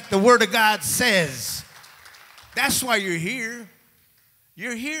 Just like the Word of God says. That's why you're here.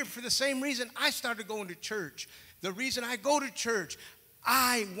 You're here for the same reason I started going to church. The reason I go to church,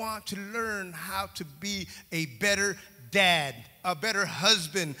 I want to learn how to be a better dad, a better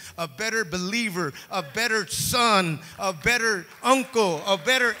husband, a better believer, a better son, a better uncle, a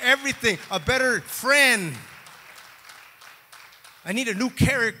better everything, a better friend. I need a new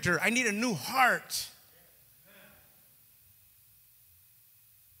character. I need a new heart.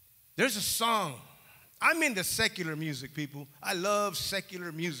 There's a song. I'm into secular music, people. I love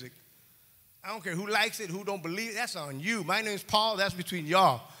secular music. I don't care who likes it, who don't believe it. That's on you. My name's Paul. That's between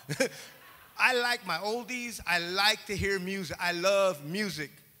y'all. I like my oldies. I like to hear music. I love music.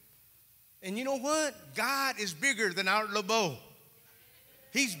 And you know what? God is bigger than Art LeBeau.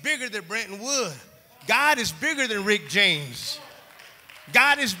 He's bigger than Brenton Wood. God is bigger than Rick James.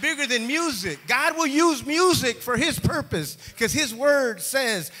 God is bigger than music. God will use music for his purpose because his word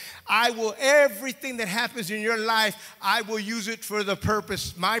says, everything that happens in your life, I will use it for the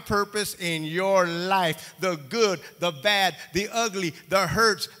purpose, my purpose in your life. The good, the bad, the ugly, the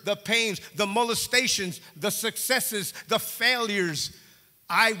hurts, the pains, the molestations, the successes, the failures.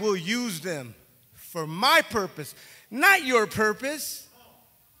 I will use them for my purpose, not your purpose,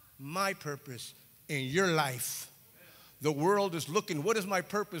 my purpose in your life. The world is looking, what is my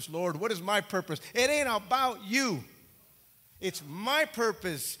purpose, Lord? What is my purpose? It ain't about you. It's my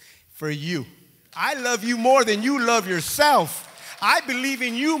purpose for you. I love you more than you love yourself. I believe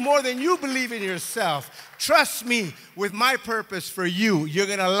in you more than you believe in yourself. Trust me with my purpose for you. You're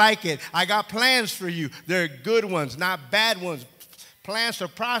going to like it. I got plans for you. They're good ones, not bad ones. Plans to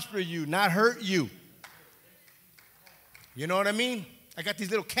prosper you, not hurt you. You know what I mean? I got these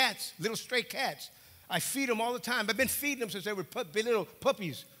little cats, little stray cats. I feed them all the time. I've been feeding them since they were little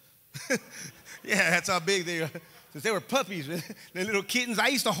puppies. Yeah, that's how big they are. Since they were puppies, they're little kittens. I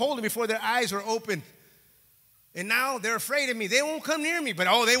used to hold them before their eyes were open. And now they're afraid of me. They won't come near me, but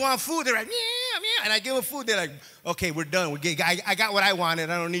they want food. They're like, yeah, yeah. And I give them food. They're like, okay, we're done. I got what I wanted.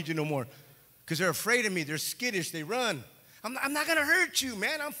 I don't need you no more. Because they're afraid of me. They're skittish. They run. I'm not going to hurt you,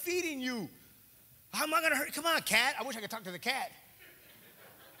 man. I'm feeding you. How am I going to hurt you? Come on, cat. I wish I could talk to the cat.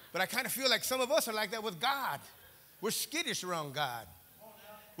 But I kind of feel like some of us are like that with God. We're skittish around God.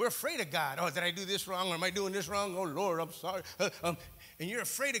 We're afraid of God. Oh, did I do this wrong? Or am I doing this wrong? Oh, Lord, I'm sorry. And you're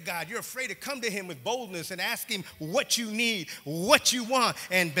afraid of God. You're afraid to come to him with boldness and ask him what you need, what you want,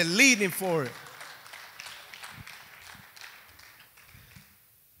 and believe him for it.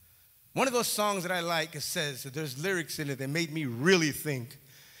 One of those songs that I like, it says, there's lyrics in it that made me really think.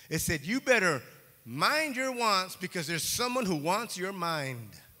 It said, you better mind your wants because there's someone who wants your mind.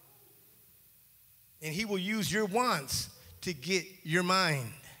 And he will use your wants to get your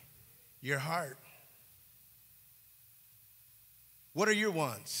mind, your heart. What are your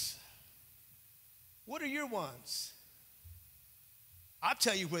wants? What are your wants? I'll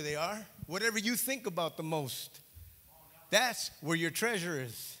tell you where they are. Whatever you think about the most, that's where your treasure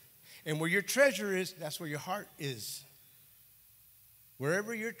is. And where your treasure is, that's where your heart is.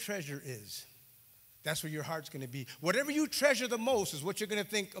 Wherever your treasure is, that's where your heart's going to be. Whatever you treasure the most is what you're going to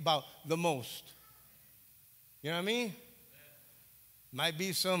think about the most. You know what I mean? Might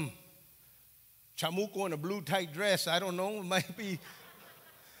be some chamuco in a blue tight dress. I don't know. It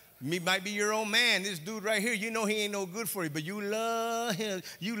might be your own man. This dude right here, you know he ain't no good for you, but you love him.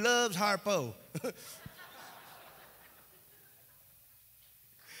 You loves Harpo.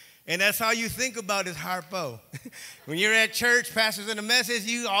 And that's how you think about is Harpo. When you're at church, pastor's in the message,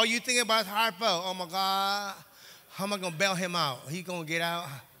 all you think about is Harpo. Oh, my God. How am I going to bail him out? He going to get out.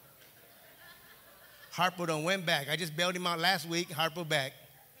 Harpo done went back. I just bailed him out last week. Harpo back.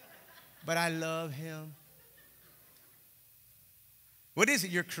 But I love him. What is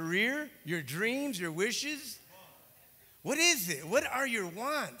it? Your career? Your dreams? Your wishes? What is it? What are your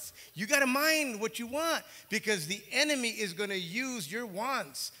wants? You got to mind what you want because the enemy is going to use your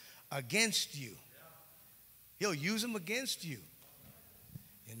wants against you. He'll use them against you.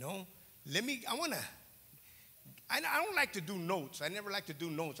 You know? I don't like to do notes. I never like to do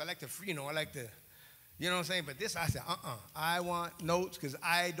notes. I like to, you know what I'm saying? But this, I said, I want notes because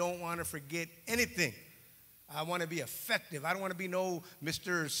I don't want to forget anything. I want to be effective. I don't want to be no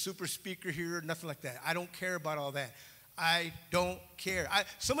Mr. Super Speaker here, nothing like that. I don't care about all that. I don't care.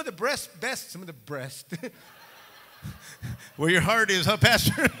 Some of the breast, where your heart is, huh,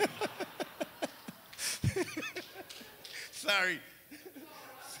 Pastor? Sorry.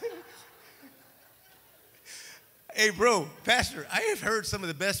 Hey, bro, Pastor, I have heard some of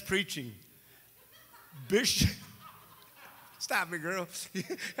the best preaching. Bishop, stop it, girl.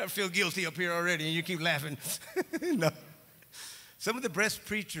 I feel guilty up here already, and you keep laughing. No. Some of the best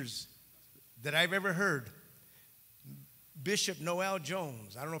preachers that I've ever heard, Bishop Noel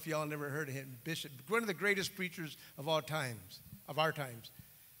Jones. I don't know if y'all never heard of him. Bishop, one of the greatest preachers of our times. I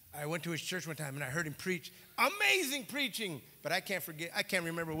went to his church one time, and I heard him preach. Amazing preaching, but I can't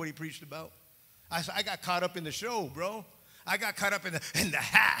remember what he preached about. I got caught up in the show, bro. I got caught up in the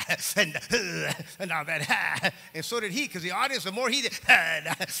ha and all that ha, and so did he, because the audience, the more he did and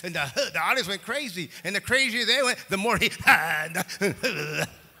the audience went crazy, and the crazier they went, the more he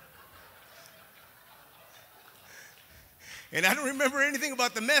And I don't remember anything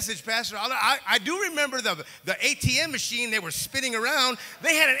about the message, Pastor. I do remember the ATM machine they were spinning around.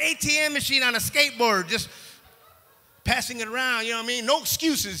 They had an ATM machine on a skateboard, just passing it around. You know what I mean? No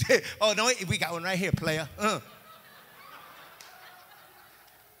excuses. Oh no, we got one right here, player.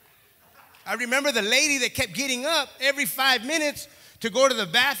 I remember the lady that kept getting up every 5 minutes To go to the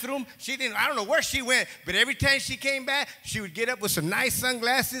bathroom, I don't know where she went, but every time she came back, she would get up with some nice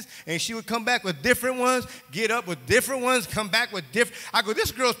sunglasses, and she would come back with different ones, get up with different ones, come back with different. I go,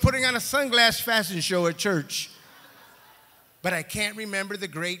 this girl's putting on a sunglass fashion show at church. But I can't remember the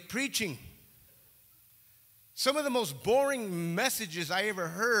great preaching. Some of the most boring messages I ever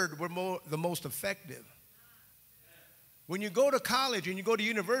heard were the most effective. When you go to college and you go to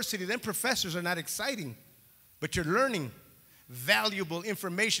university, then professors are not exciting, but you're learning valuable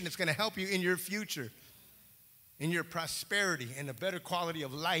information that's going to help you in your future, in your prosperity, and a better quality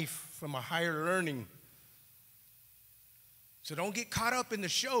of life from a higher learning. So don't get caught up in the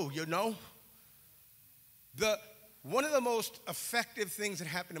show, you know. One of the most effective things that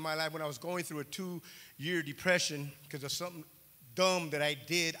happened in my life when I was going through a 2-year depression because of something dumb that I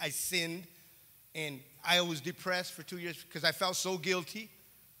did, I sinned, and I was depressed for 2 years because I felt so guilty.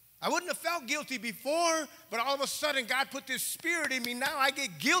 I wouldn't have felt guilty before, but all of a sudden God put this spirit in me. Now I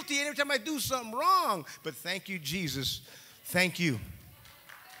get guilty every time I do something wrong. But thank you, Jesus. Thank you.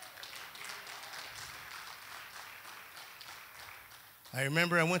 I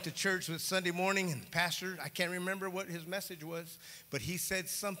remember I went to church with Sunday morning, and the pastor, I can't remember what his message was, but he said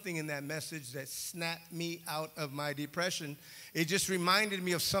something in that message that snapped me out of my depression. It just reminded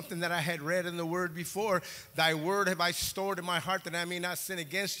me of something that I had read in the Word before. Thy word have I stored in my heart that I may not sin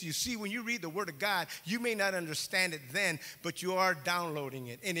against you. See, when you read the Word of God, you may not understand it then, but you are downloading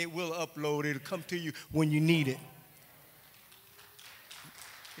it, and it will upload. It'll come to you when you need it.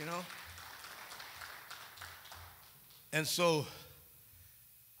 You know? And so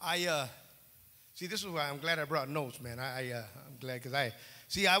see, this is why I'm glad I brought notes, man. I'm glad because I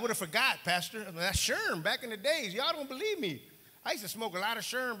would have forgot, Pastor. That's Sherm back in the days. Y'all don't believe me. I used to smoke a lot of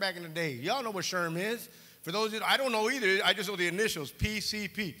Sherm back in the day. Y'all know what Sherm is. For those of you, I don't know either. I just know the initials,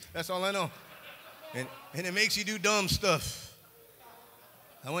 PCP. That's all I know. And it makes you do dumb stuff.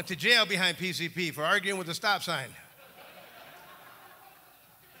 I went to jail behind PCP for arguing with the stop sign.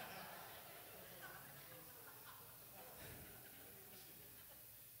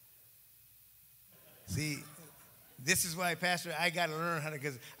 See, this is why, Pastor, I got to learn how to,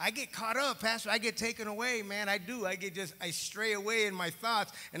 because I get caught up, Pastor. I get taken away, man. I do. I stray away in my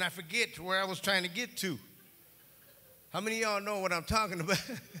thoughts, and I forget to where I was trying to get to. How many of y'all know what I'm talking about?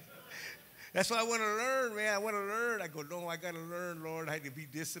 That's why I want to learn, man. I want to learn. I go, no, I got to learn, Lord. I had to be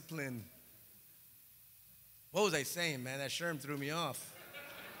disciplined. What was I saying, man? That Sherm threw me off.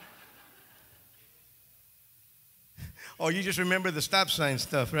 Oh, you just remember the stop sign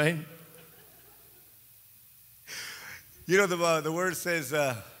stuff, right? You know, the word says,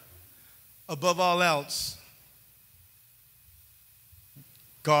 above all else,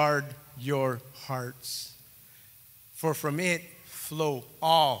 guard your hearts, for from it flow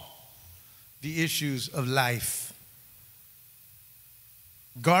all the issues of life.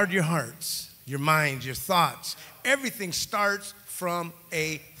 Guard your hearts, your minds, your thoughts. Everything starts from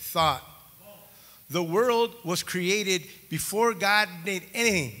a thought. The world was created before God made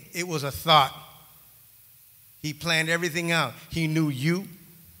anything. It was a thought. He planned everything out. He knew you.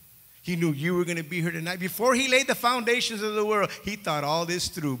 He knew you were going to be here tonight. Before he laid the foundations of the world, he thought all this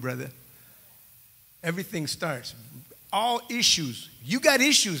through, brother. Everything starts. All issues. You got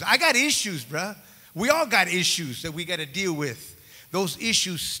issues. I got issues, bruh. We all got issues that we got to deal with. Those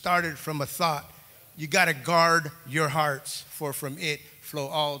issues started from a thought. You got to guard your hearts, for from it flow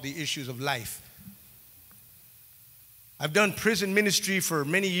all the issues of life. I've done prison ministry for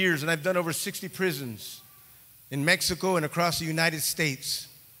many years, and I've done over 60 prisons in Mexico and across the United States.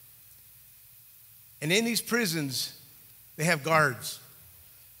 And in these prisons, they have guards,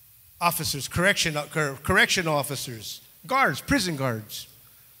 officers, correctional officers, guards, prison guards.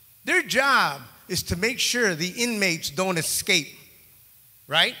 Their job is to make sure the inmates don't escape,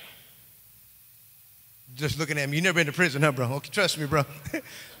 right? Just looking at me, you never been to prison, huh, bro? Okay, trust me, bro.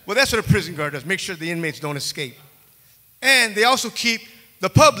 Well, that's what a prison guard does, make sure the inmates don't escape. And they also keep the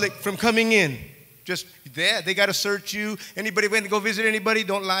public from coming in. Just there, they got to search you. Anybody went to go visit anybody?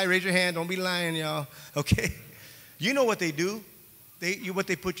 Don't lie. Raise your hand. Don't be lying, y'all. Okay? You know what they do. What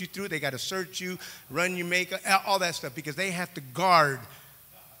they put you through. They got to search you, run your makeup, all that stuff, because they have to guard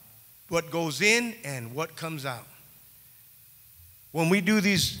what goes in and what comes out. When we do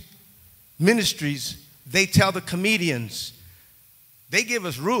these ministries, they tell the comedians. They give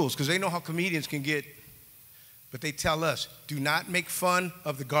us rules because they know how comedians can get. But they tell us, do not make fun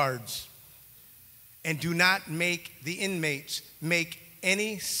of the guards. And do not make the inmates make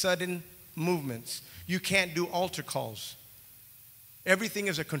any sudden movements. You can't do altar calls. Everything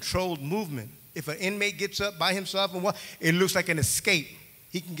is a controlled movement. If an inmate gets up by himself and it looks like an escape.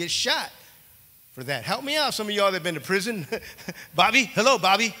 He can get shot. for that. Help me out, some of y'all that have been to prison. Bobby, hello,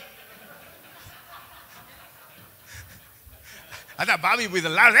 Bobby. I thought Bobby would be the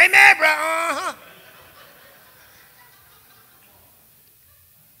loudest. Amen, bro. Uh-huh.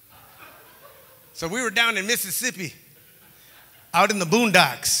 So we were down in Mississippi, out in the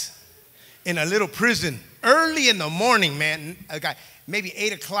boondocks, in a little prison, early in the morning, man, maybe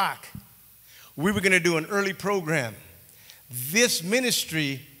 8 o'clock. We were going to do an early program. This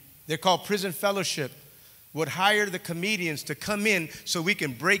ministry, they're called Prison Fellowship, would hire the comedians to come in so we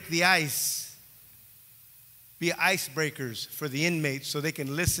can break the ice, be icebreakers for the inmates so they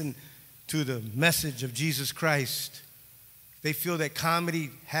can listen to the message of Jesus Christ. They feel that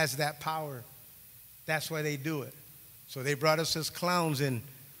comedy has that power. That's why they do it. So they brought us as clowns in.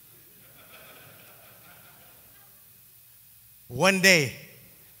 One day,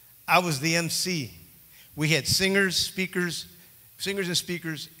 I was the MC. We had singers and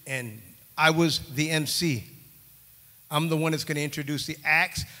speakers, and I was the MC. I'm the one that's going to introduce the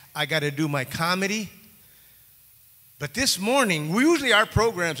acts. I got to do my comedy. But this morning, usually our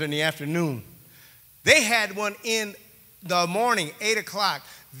programs are in the afternoon. They had one in the morning, 8 o'clock.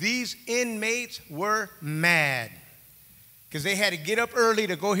 These inmates were mad because they had to get up early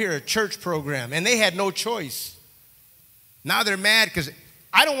to go hear a church program, and they had no choice. Now they're mad because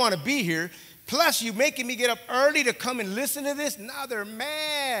I don't want to be here. Plus, you making me get up early to come and listen to this? Now they're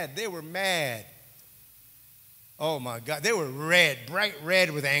mad. They were mad. Oh, my God. They were red, bright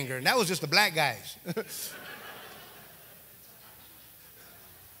red with anger, and that was just the black guys.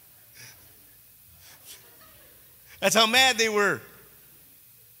 That's how mad they were.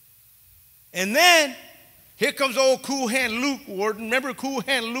 And then, here comes old Cool Hand Luke, warden. Remember Cool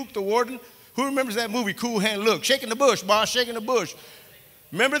Hand Luke, the warden? Who remembers that movie, Cool Hand Luke? Shaking the bush, boss, shaking the bush.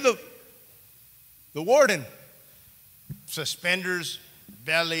 Remember the warden? Suspenders,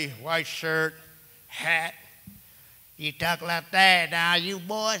 belly, white shirt, hat. You talk like that now, you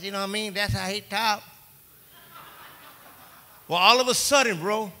boys, you know what I mean? That's how he talk. Well, all of a sudden,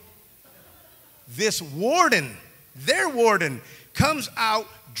 bro, this warden, their warden, comes out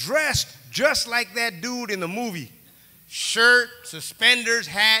dressed just like that dude in the movie. Shirt, suspenders,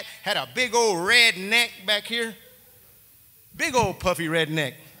 hat, had a big old red neck back here. Big old puffy red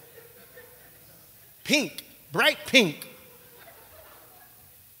neck. Pink, bright pink.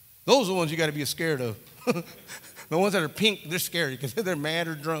 Those are the ones you got to be scared of. The ones that are pink, they're scary because they're mad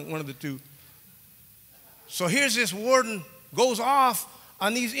or drunk, one of the two. So here's this warden goes off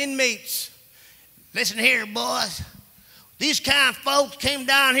on these inmates. Listen here, boys. These kind of folks came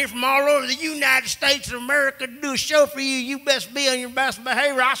down here from all over the United States of America to do a show for you. You best be on your best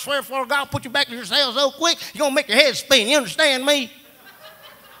behavior. I swear for God, I'll put you back in your cell so quick, you're going to make your head spin. You understand me?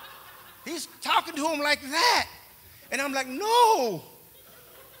 He's talking to him like that. And I'm like, no.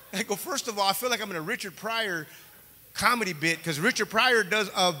 I go, first of all, I feel like I'm in a Richard Pryor comedy bit because Richard Pryor does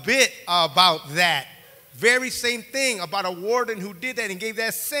a bit about that. Very same thing about a warden who did that and gave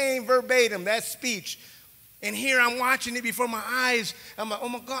that same verbatim, that speech. And here I'm watching it before my eyes. I'm like, oh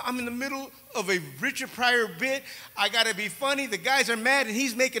my God, I'm in the middle of a Richard Pryor bit. I got to be funny. The guys are mad and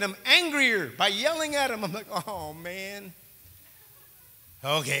he's making them angrier by yelling at them. I'm like, oh man.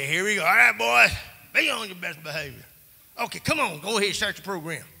 Okay, here we go. All right, boys, be on your best behavior. Okay, come on, go ahead, start your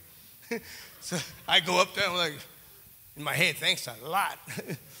program. So I go up there, I'm like, in my head, thanks a lot.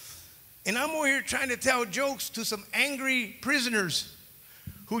 And I'm over here trying to tell jokes to some angry prisoners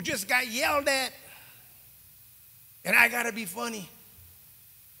who just got yelled at. And I got to be funny.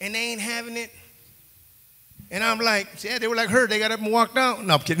 And they ain't having it. And I'm like, yeah, they were like her. They got up and walked out.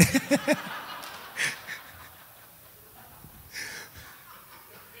 No, I'm kidding.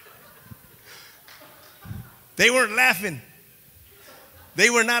 They weren't laughing. They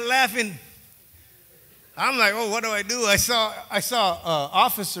were not laughing. I'm like, oh, what do I do? I saw an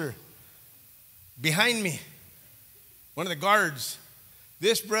officer behind me, one of the guards.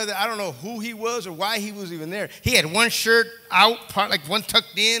 This brother, I don't know who he was or why he was even there. He had one shirt out, like one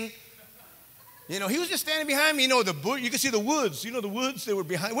tucked in. You know, he was just standing behind me. You know, you can see the woods. You know the woods that were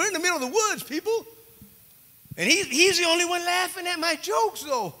behind. We're in the middle of the woods, people. And he's the only one laughing at my jokes,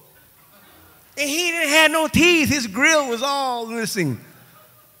 though. And he didn't have no teeth. His grill was all missing.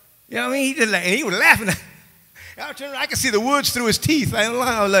 You know what I mean? And he was laughing. I could see the woods through his teeth. I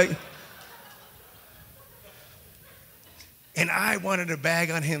was like. And I wanted to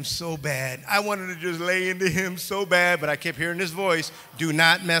bag on him so bad. I wanted to just lay into him so bad, but I kept hearing his voice, do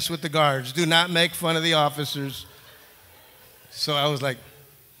not mess with the guards. Do not make fun of the officers. So I was like,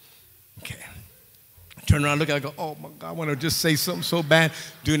 okay. I turn around, look at it, I go, oh my God, I want to just say something so bad.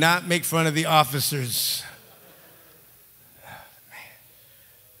 Do not make fun of the officers.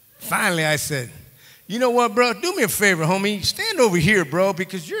 Finally, I said, you know what, bro? Do me a favor, homie. Stand over here, bro,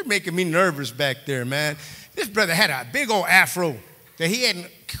 because you're making me nervous back there, man. This brother had a big old afro that he hadn't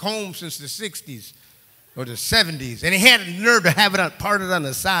combed since the 60s or the 70s, and he had the nerve to have it parted on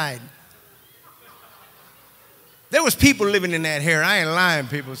the side. There was people living in that hair. I ain't lying,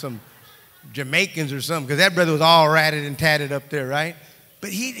 people, some Jamaicans or something, because that brother was all ratted and tatted up there, right?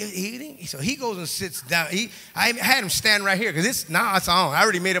 But he didn't. So he goes and sits down. I had him stand right here, because it's on. I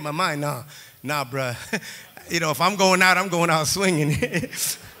already made up my mind. Nah, bruh. You know, if I'm going out swinging.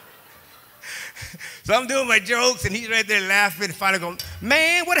 So I'm doing my jokes, and he's right there laughing, and finally going,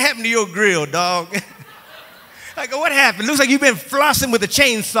 man, what happened to your grill, dog? I go, what happened? Looks like you've been flossing with a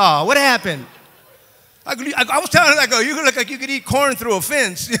chainsaw. What happened? I was telling him, I go, you look like you could eat corn through a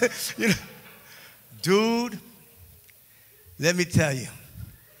fence. You know? Dude, let me tell you,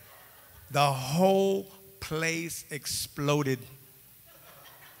 the whole place exploded.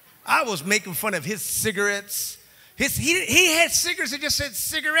 I was making fun of his cigarettes. He had cigarettes that just said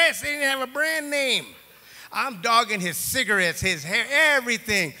cigarettes. They didn't have a brand name. I'm dogging his cigarettes, his hair,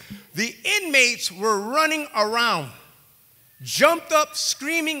 everything. The inmates were running around, jumped up,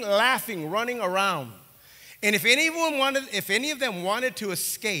 screaming, laughing, running around. And if any of them wanted to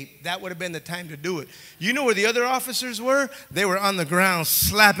escape, that would have been the time to do it. You know where the other officers were? They were on the ground,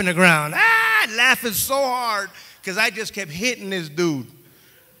 slapping the ground, laughing so hard because I just kept hitting this dude.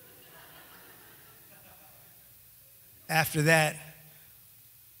 After that,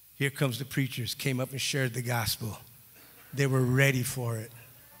 here comes the preachers, came up and shared the gospel. They were ready for it.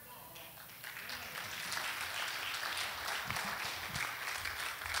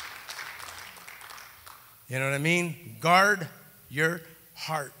 You know what I mean? Guard your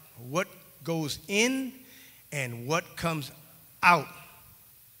heart. What goes in and what comes out.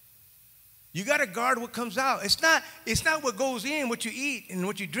 You got to guard what comes out. It's not what goes in, what you eat and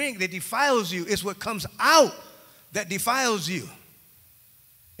what you drink that defiles you. It's what comes out that defiles you.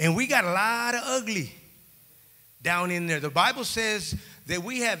 And we got a lot of ugly down in there. The Bible says that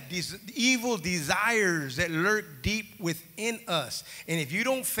we have these evil desires that lurk deep within us. And if you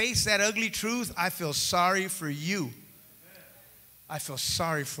don't face that ugly truth, I feel sorry for you. I feel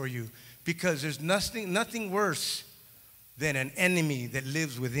sorry for you, because there's nothing worse than an enemy that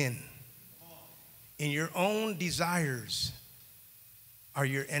lives within. And your own desires are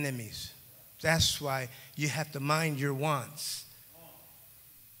your enemies. That's why you have to mind your wants,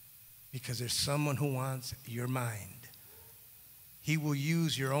 because there's someone who wants your mind. He will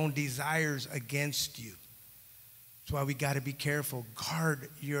use your own desires against you. That's why we got to be careful. Guard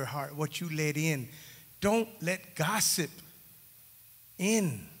your heart, what you let in. Don't let gossip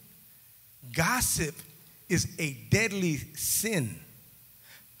in. Gossip is a deadly sin.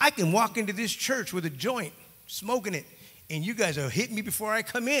 I can walk into this church with a joint, smoking it, and you guys will hit me before I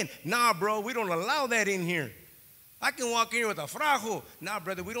come in. Nah, bro, we don't allow that in here. I can walk in here with a frajo. Nah,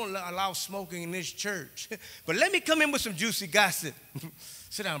 brother, we don't allow smoking in this church. But let me come in with some juicy gossip.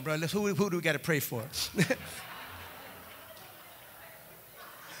 Sit down, brother. Who do we got to pray for?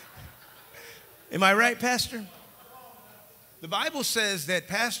 Am I right, Pastor? The Bible says that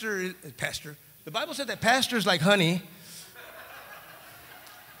the Bible said that pastor is like honey.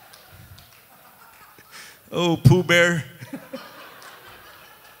 Oh, Pooh Bear.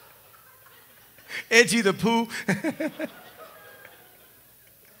 Edgy the Pooh.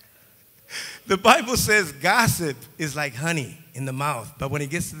 The Bible says gossip is like honey in the mouth, but when it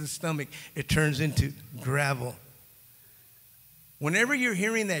gets to the stomach, it turns into gravel. Whenever you're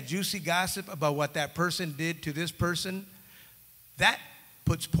hearing that juicy gossip about what that person did to this person, that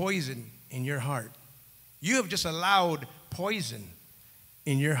puts poison in your heart. You have just allowed poison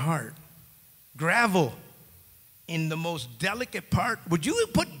in your heart. Gravel in the most delicate part. Would you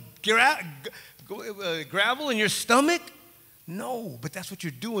put gravel in your stomach? No, but that's what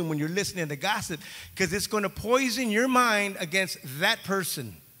you're doing when you're listening to gossip, because it's going to poison your mind against that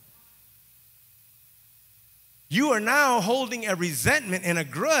person. You are now holding a resentment and a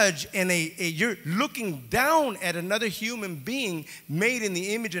grudge, and you're looking down at another human being made in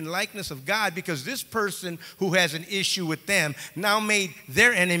the image and likeness of God, because this person who has an issue with them now made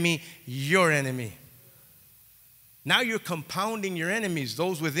their enemy your enemy. Now you're compounding your enemies,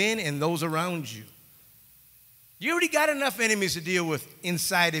 those within and those around you. You already got enough enemies to deal with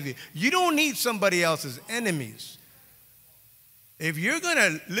inside of you. You don't need somebody else's enemies. If you're going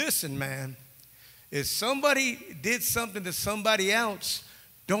to listen, man, if somebody did something to somebody else,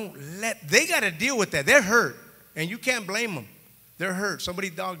 they got to deal with that. They're hurt, and you can't blame them. They're hurt.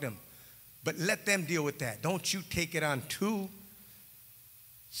 Somebody dogged them. But let them deal with that. Don't you take it on too.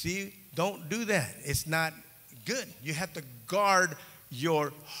 See, don't do that. It's not good. You have to guard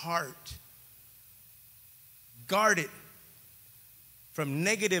your heart. Guard it from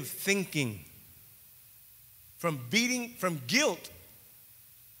negative thinking, from guilt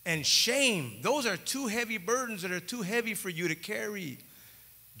and shame. Those are two heavy burdens that are too heavy for you to carry.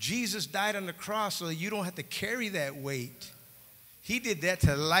 Jesus died on the cross so that you don't have to carry that weight. He did that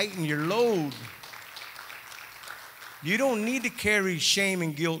to lighten your load. You don't need to carry shame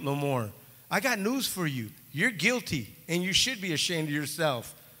and guilt no more. I got news for you. You're guilty, and you should be ashamed of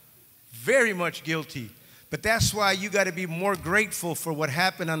yourself. Very much guilty. But that's why you got to be more grateful for what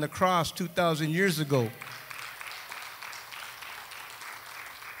happened on the cross 2,000 years ago.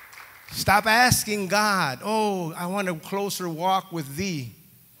 Stop asking God, oh, I want a closer walk with thee,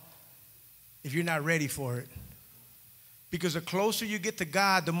 if you're not ready for it. Because the closer you get to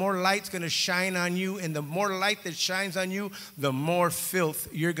God, the more light's going to shine on you, and the more light that shines on you, the more filth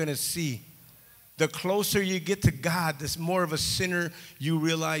you're going to see. The closer you get to God, the more of a sinner you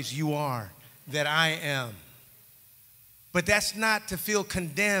realize you are, that I am. But that's not to feel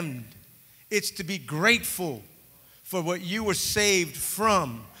condemned. It's to be grateful for what you were saved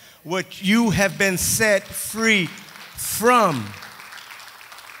from, what you have been set free from.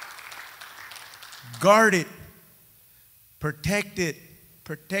 Guard it. Protect it.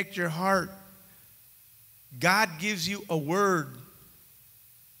 Protect your heart. God gives you a word.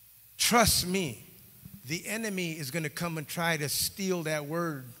 Trust me, the enemy is going to come and try to steal that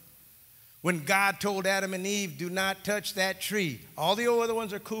word. When God told Adam and Eve, do not touch that tree. All the other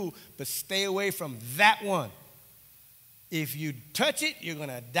ones are cool, but stay away from that one. If you touch it, you're going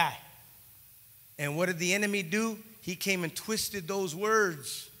to die. And what did the enemy do? He came and twisted those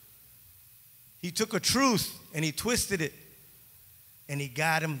words. He took a truth and he twisted it. And he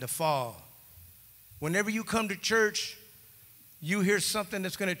got him to fall. Whenever you come to church, you hear something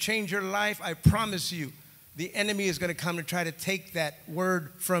that's going to change your life, I promise you, the enemy is going to come and try to take that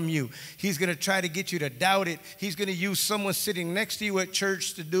word from you. He's going to try to get you to doubt it. He's going to use someone sitting next to you at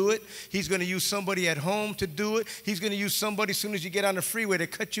church to do it. He's going to use somebody at home to do it. He's going to use somebody as soon as you get on the freeway to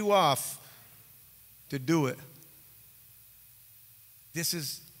cut you off to do it. This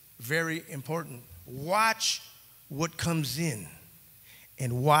is very important. Watch what comes in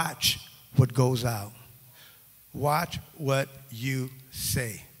and watch what goes out. Watch what you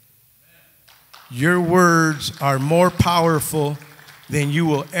say. Your words are more powerful than you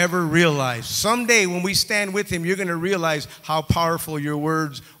will ever realize. Someday when we stand with him, you're going to realize how powerful your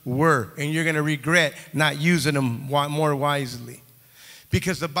words were, and you're going to regret not using them more wisely.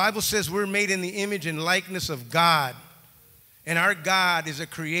 Because the Bible says we're made in the image and likeness of God, and our God is a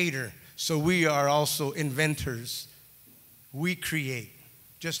creator, so we are also inventors. We create,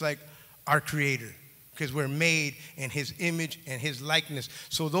 just like our creator, because we're made in his image and his likeness.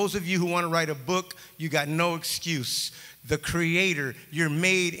 So those of you who want to write a book, you got no excuse. The creator, you're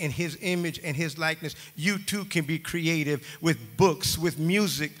made in his image and his likeness. You too can be creative with books, with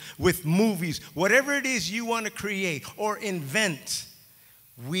music, with movies, whatever it is you want to create or invent.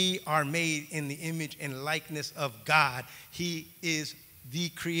 We are made in the image and likeness of God. He is the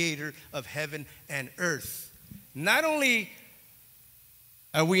creator of heaven and earth. Not only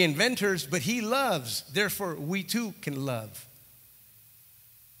are we inventors, but he loves. Therefore, we too can love.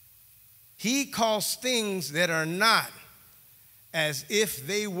 He calls things that are not as if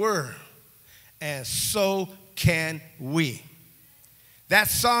they were, and so can we. That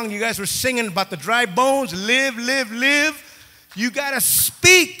song you guys were singing about the dry bones, live, live, live. You got to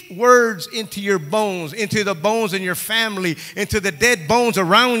speak words into your bones, into the bones in your family, into the dead bones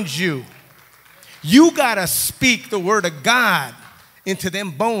around you. You got to speak the word of God into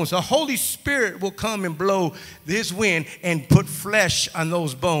them bones. The Holy Spirit will come and blow this wind and put flesh on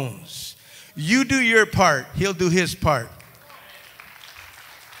those bones. You do your part, he'll do his part.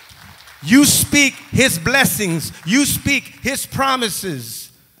 You speak his blessings. You speak his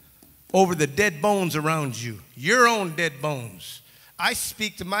promises over the dead bones around you, your own dead bones. I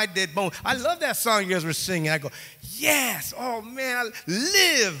speak to my dead bones. I love that song you guys were singing. I go, yes, oh man,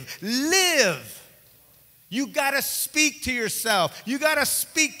 live, live. You got to speak to yourself. You got to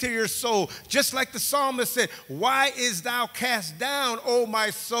speak to your soul. Just like the psalmist said, why is thou cast down, O my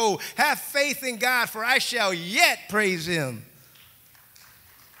soul? Have faith in God, for I shall yet praise him.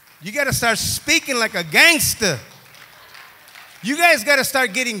 You got to start speaking like a gangster. You guys got to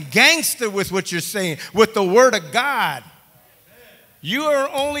start getting gangster with what you're saying, with the word of God. You are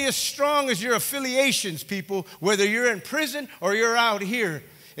only as strong as your affiliations, people, whether you're in prison or you're out here.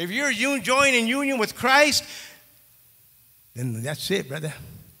 If you're joined in union with Christ, then that's it, brother.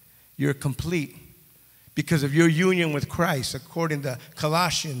 You're complete because of your union with Christ, according to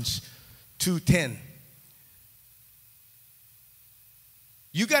Colossians 2:10.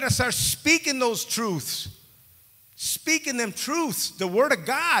 You got to start speaking those truths. Speaking them truths, the word of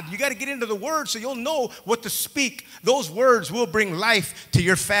God. You got to get into the word so you'll know what to speak. Those words will bring life to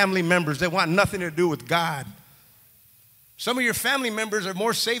your family members that want nothing to do with God. Some of your family members are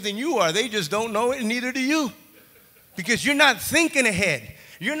more saved than you are. They just don't know it, and neither do you. Because you're not thinking ahead.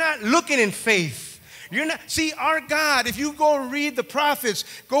 You're not looking in faith. You're not, see, our God, if you go read the prophets,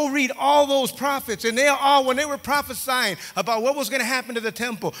 go read all those prophets, and they all, when they were prophesying about what was going to happen to the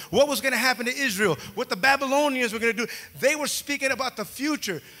temple, what was going to happen to Israel, what the Babylonians were going to do, they were speaking about the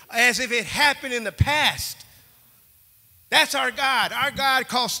future as if it happened in the past. That's our God. Our God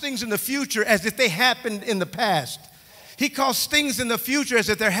calls things in the future as if they happened in the past. He calls things in the future as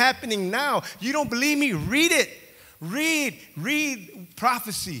if they're happening now. You don't believe me? Read it. Read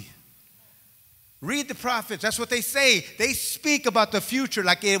prophecy. Read the prophets. That's what they say. They speak about the future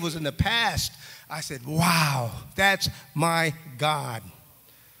like it was in the past. I said, wow, that's my God.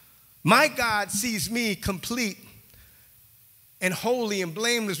 My God sees me complete and holy and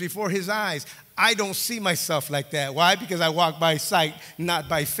blameless before his eyes. I don't see myself like that. Why? Because I walk by sight, not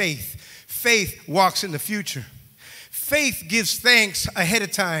by faith. Faith walks in the future. Faith gives thanks ahead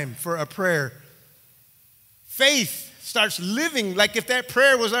of time for a prayer. Faith starts living like if that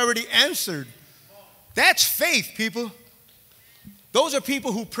prayer was already answered. That's faith, people. Those are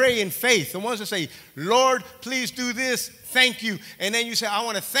people who pray in faith. The ones that say, Lord, please do this. Thank you. And then you say, I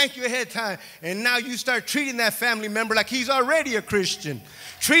want to thank you ahead of time. And now you start treating that family member like he's already a Christian.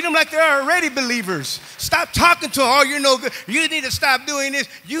 Treat them like they're already believers. Stop talking to them. Oh, you're no good. You need to stop doing this.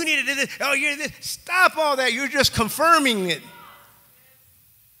 You need to do this. Oh, you're this. Stop all that. You're just confirming it.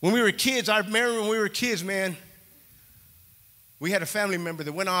 When we were kids, I remember when we were kids, man, we had a family member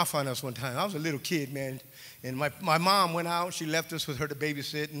that went off on us one time. I was a little kid, man. And my mom went out. She left us with her to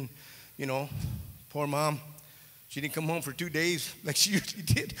babysit. And, you know, poor mom. She didn't come home for 2 days like she usually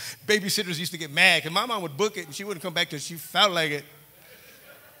did. Babysitters used to get mad because my mom would book it and she wouldn't come back till she felt like it.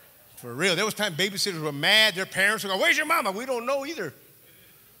 For real. There was time babysitters were mad. Their parents would go, where's your mama? We don't know either.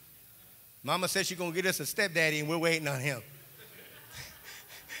 Mama said she's going to get us a stepdaddy and we're waiting on him.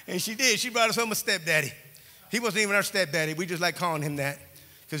 And she did. She brought us home a stepdaddy. He wasn't even our stepdaddy. We just like calling him that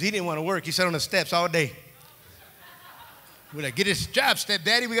because he didn't want to work. He sat on the steps all day. We're like, get this job,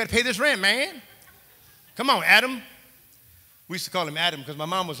 stepdaddy. We got to pay this rent, man. Come on, Adam. We used to call him Adam because my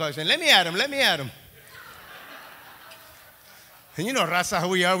mom was always saying, let me at him, let me at him. And you know, Raza, how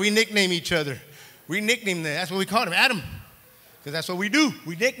we are. We nickname each other. We nickname them. That's what we call him, Adam. Because that's what we do.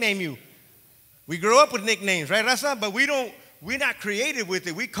 We nickname you. We grow up with nicknames, right, Raza? But we're not creative with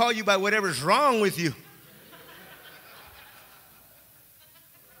it. We call you by whatever's wrong with you.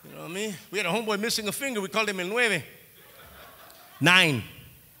 You know what I mean? We had a homeboy missing a finger. We called him El Nueve. 9.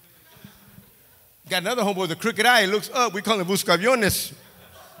 Got another homeboy with a crooked eye. He looks up. We call him Buscaviones.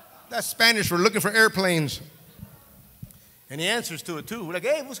 That's Spanish for looking for airplanes. And he answers to it, too. We're like,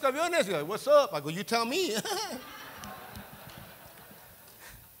 hey, Buscaviones. He's like, what's up? I go, you tell me.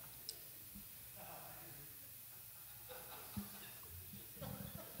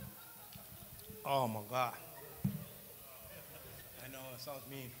 Oh, my God. I know, it sounds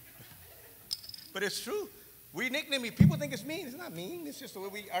mean. But it's true. We nickname me. People think it's mean. It's not mean. It's just the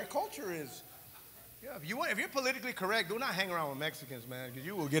way our culture is. Yeah, if you're politically correct, do not hang around with Mexicans, man, because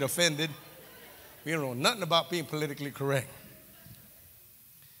you will get offended. We don't know nothing about being politically correct.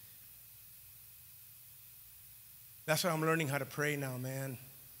 That's why I'm learning how to pray now, man.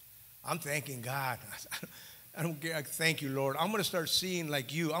 I'm thanking God. I don't care. Thank you, Lord. I'm going to start seeing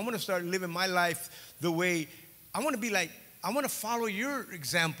like you. I'm going to start living my life the way I want to be like. I want to follow your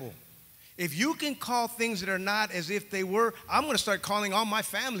example. If you can call things that are not as if they were, I'm going to start calling all my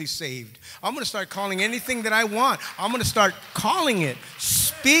family saved. I'm going to start calling anything that I want. I'm going to start calling it,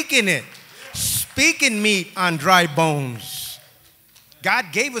 speaking meat on dry bones.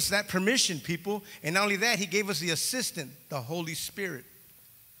 God gave us that permission, people. And not only that, he gave us the assistant, the Holy Spirit.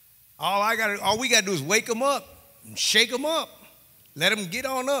 All we got to do is wake them up and shake them up. Let them get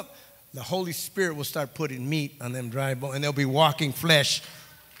on up. The Holy Spirit will start putting meat on them dry bones, and they'll be walking flesh.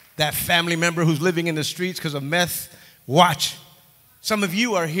 That family member who's living in the streets because of meth, watch. Some of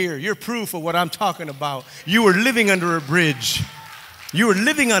you are here. You're proof of what I'm talking about. You were living under a bridge. You were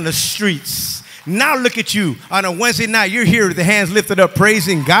living on the streets. Now look at you. On a Wednesday night, you're here with the hands lifted up,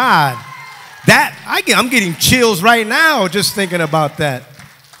 praising God. I'm getting chills right now just thinking about that.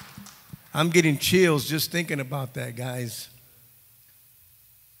 I'm getting chills just thinking about that, guys.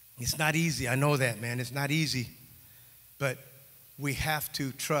 It's not easy. I know that, man. It's not easy. But we have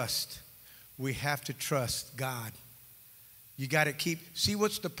to trust. We have to trust God. You got to see,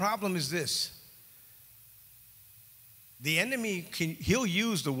 what's the problem is this. The enemy, he'll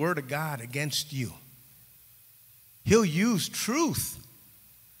use the word of God against you. He'll use truth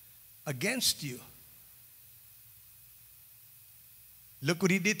against you. Look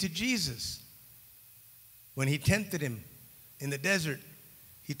what he did to Jesus when he tempted him in the desert.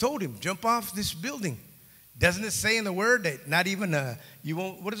 He told him, jump off this building. Doesn't it say in the word that not even you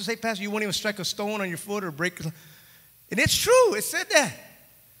won't, what does it say, Pastor? You won't even strike a stone on your foot or break. And it's true. It said that.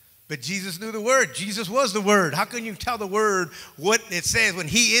 But Jesus knew the word. Jesus was the word. How can you tell the word what it says when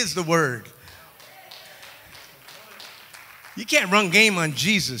he is the word? You can't run game on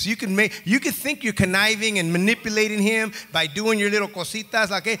Jesus. You can think you're conniving and manipulating him by doing your little cositas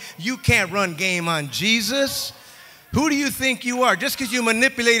like hey, you can't run game on Jesus. Who do you think you are? Just because you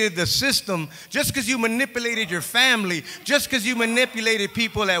manipulated the system, just because you manipulated your family, just because you manipulated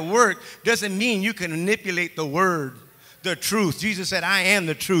people at work, doesn't mean you can manipulate the word, the truth. Jesus said, I am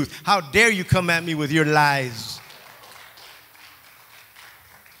the truth. How dare you come at me with your lies?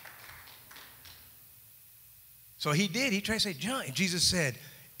 So he did. He tried to say, John. Jesus said,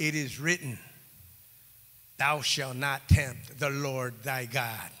 it is written, thou shalt not tempt the Lord thy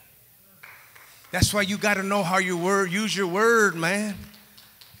God. That's why you got to know how use your word, man.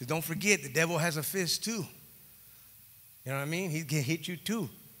 Because don't forget, the devil has a fist too. You know what I mean? He can hit you too.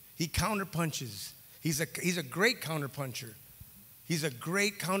 He counterpunches. He's a great counterpuncher. He's a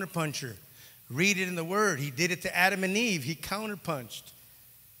great counterpuncher. Read it in the word. He did it to Adam and Eve. He counterpunched.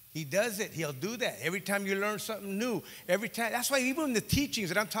 He does it. He'll do that. Every time you learn something new. Every time. That's why even in the teachings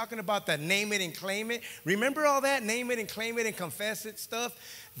that I'm talking about, that name it and claim it. Remember all that? Name it and claim it and confess it stuff?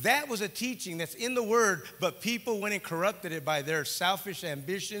 That was a teaching that's in the word, but people went and corrupted it by their selfish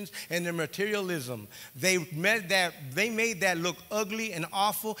ambitions and their materialism. They made that look ugly and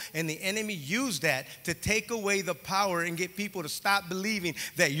awful, and the enemy used that to take away the power and get people to stop believing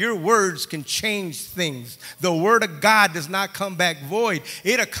that your words can change things. The word of God does not come back void.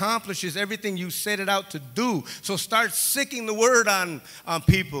 It accomplishes everything you set it out to do. So start sicking the word on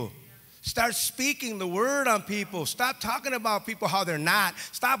people. Start speaking the word on people. Stop talking about people how they're not.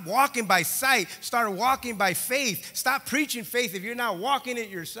 Stop walking by sight. Start walking by faith. Stop preaching faith if you're not walking it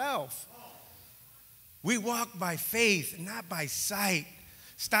yourself. We walk by faith, not by sight.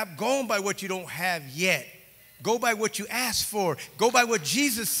 Stop going by what you don't have yet. Go by what you ask for. Go by what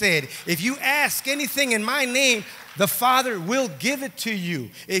Jesus said. If you ask anything in my name, the Father will give it to you.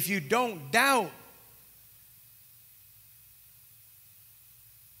 If you don't doubt.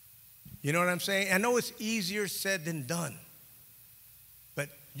 You know what I'm saying? I know it's easier said than done. But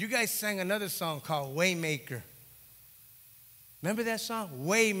you guys sang another song called Waymaker. Remember that song?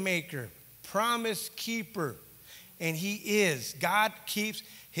 Waymaker, promise keeper. And he is. God keeps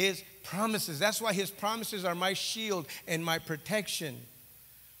his promises. That's why his promises are my shield and my protection.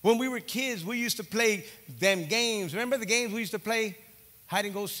 When we were kids, we used to play them games. Remember the games we used to play? Hide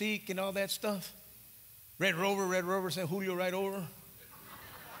and go seek and all that stuff? Red Rover, send Julio right over.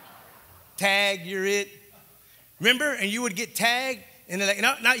 Tag, you're it. Remember? And you would get tagged, and they're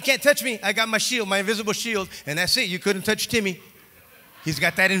like, no, you can't touch me. I got my shield, my invisible shield, and that's it. You couldn't touch Timmy. He's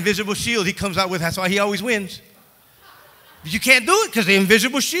got that invisible shield he comes out with. That's why he always wins. But you can't do it because the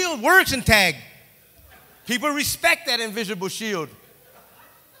invisible shield works in tag. People respect that invisible shield.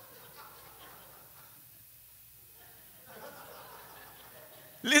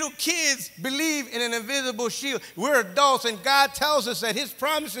 Little kids believe in an invisible shield. We're adults, and God tells us that his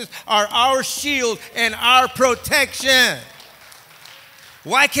promises are our shield and our protection.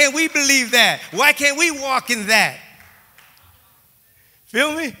 Why can't we believe that? Why can't we walk in that?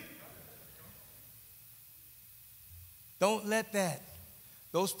 Feel me? Don't let that.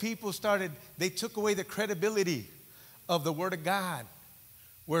 Those people they took away the credibility of the word of God,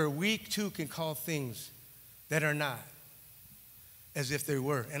 where we too can call things that are not as if they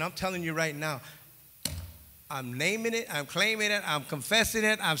were. And I'm telling you right now, I'm naming it, I'm claiming it, I'm confessing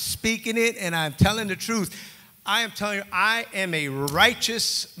it, I'm speaking it, and I'm telling the truth. I am telling you, I am a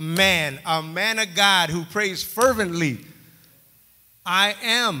righteous man, a man of God who prays fervently.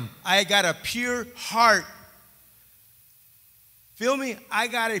 I got a pure heart. Feel me? I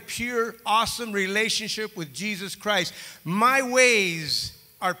got a pure, awesome relationship with Jesus Christ. My ways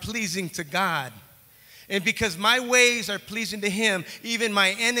are pleasing to God. And because my ways are pleasing to him, even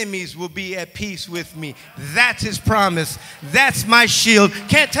my enemies will be at peace with me. That's his promise. That's my shield.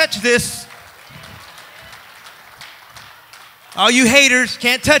 Can't touch this. All you haters,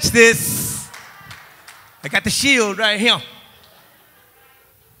 can't touch this. I got the shield right here.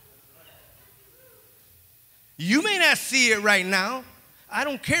 You may not see it right now. I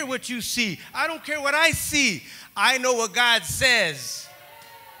don't care what you see. I don't care what I see. I know what God says.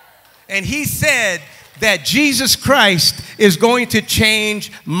 And he said that Jesus Christ is going to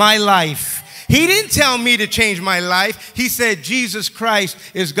change my life. He didn't tell me to change my life. He said Jesus Christ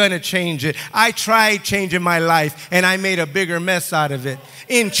is going to change it. I tried changing my life, and I made a bigger mess out of it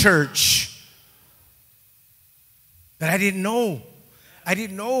in church. But I didn't know. I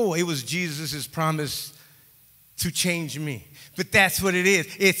didn't know it was Jesus' promise to change me. But that's what it is.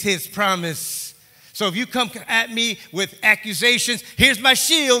 It's his promise. So if you come at me with accusations, here's my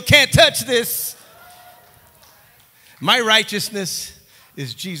shield, can't touch this. My righteousness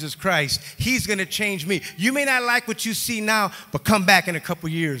is Jesus Christ. He's going to change me. You may not like what you see now, but come back in a couple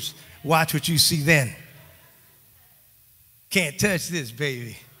years. Watch what you see then. Can't touch this,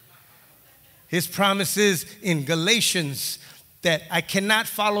 baby. His promise is in Galatians that I cannot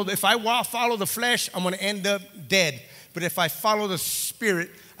follow. If I follow the flesh, I'm going to end up dead. But if I follow the Spirit,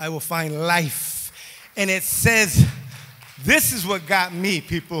 I will find life. And it says, this is what got me,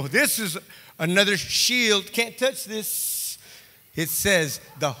 people. This is another shield. Can't touch this. It says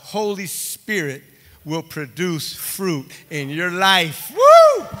the Holy Spirit will produce fruit in your life.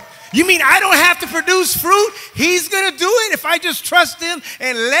 Woo! You mean I don't have to produce fruit? He's going to do it if I just trust him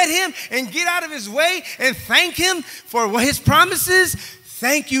and let him and get out of his way and thank him for what his promises.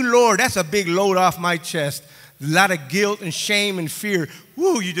 Thank you, Lord. That's a big load off my chest. A lot of guilt and shame and fear.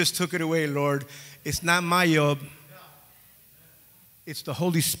 Woo, you just took it away, Lord. It's not my job. It's the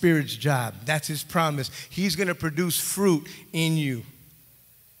Holy Spirit's job. That's his promise. He's going to produce fruit in you.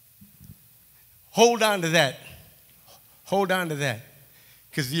 Hold on to that. Hold on to that.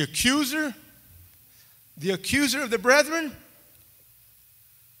 Because the accuser of the brethren,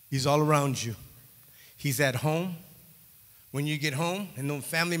 he's all around you. He's at home. When you get home, and no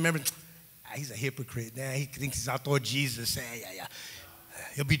family members, he's a hypocrite. He thinks he's out there with Jesus. Yeah.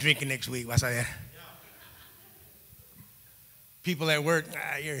 He'll be drinking next week. What's that? People at work,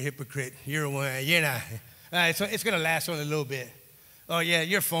 you're a hypocrite. You're not. So it's going to last only a little bit. Oh, yeah,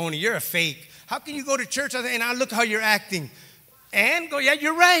 you're phony. You're a fake. How can you go to church and I look how you're acting? And go, yeah,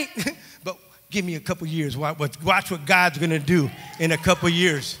 you're right. But give me a couple years. Watch what God's going to do in a couple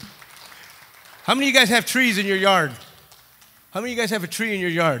years. How many of you guys have trees in your yard? How many of you guys have a tree in your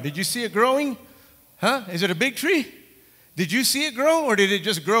yard? Did you see it growing? Huh? Is it a big tree? Did you see it grow, or did it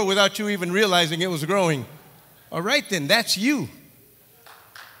just grow without you even realizing it was growing? All right, then, that's you.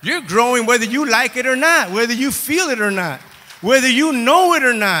 You're growing whether you like it or not, whether you feel it or not, whether you know it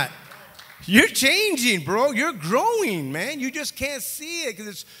or not. You're changing, bro. You're growing, man. You just can't see it because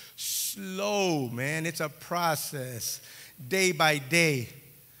it's slow, man. It's a process, day by day,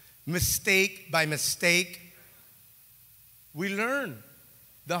 mistake by mistake. We learn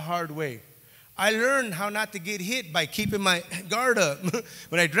the hard way. I learned how not to get hit by keeping my guard up.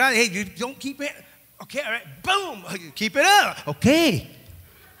 When I drive, hey, you don't keep it. Okay, all right, boom, keep it up. Okay.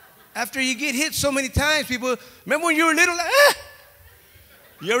 After you get hit so many times, people, remember when you were little?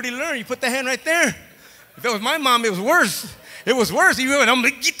 You already learned. You put the hand right there. If it was my mom, it was worse. It was worse. You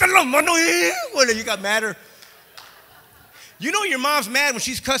went, you got madder. You know your mom's mad when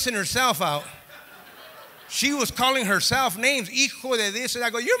she's cussing herself out. She was calling herself names. Hijo de this. And I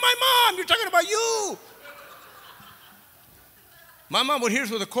go, you're my mom. You're talking about you. My mom would hit us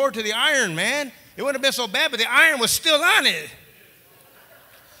with a cord to the iron, man. It wouldn't have been so bad, but the iron was still on it.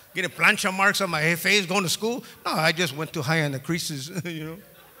 Getting plancha marks on my face going to school? No, I just went too high on the creases, you know.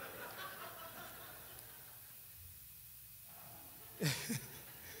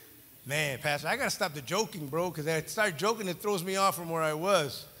 Man, Pastor, I got to stop the joking, bro, because I start joking, it throws me off from where I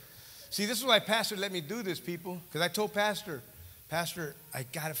was. See, this is why Pastor let me do this, people, because I told Pastor, I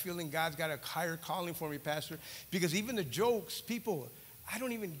got a feeling God's got a higher calling for me, Pastor, because even the jokes, people,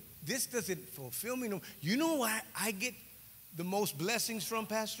 this doesn't fulfill me. No. You know what I get the most blessings from,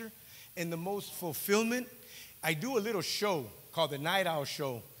 Pastor, and the most fulfillment? I do a little show called the Night Owl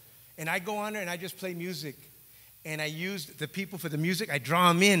Show, and I go on there and I just play music, and I use the people for the music. I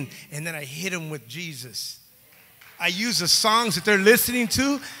draw them in, and then I hit them with Jesus. I use the songs that they're listening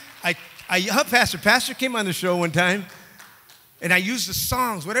to. Pastor came on the show one time, and I use the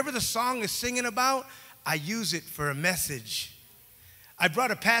songs. Whatever the song is singing about, I use it for a message. I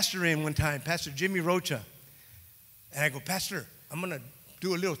brought a pastor in one time, Pastor Jimmy Rocha. And I go, Pastor, I'm going to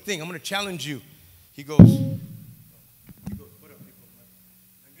do a little thing. I'm going to challenge you. He goes, what up, people?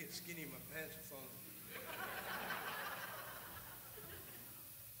 I'm getting skinny. My pants are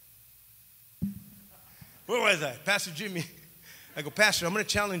falling. Where was I? Pastor Jimmy. I go, Pastor, I'm going to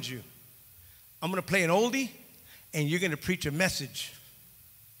challenge you. I'm going to play an oldie, and you're going to preach a message.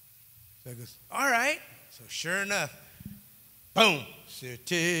 So he goes, all right. So sure enough, boom.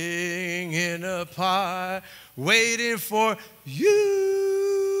 Sitting in a park, waiting for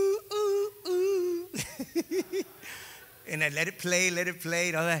you. And I let it play,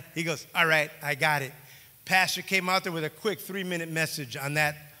 and all that. He goes, all right, I got it. Pastor came out there with a quick 3-minute message on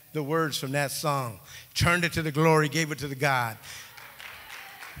that, the words from that song. Turned it to the glory, gave it to the God.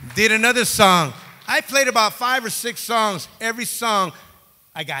 Did another song. I played about 5 or 6 songs. Every song,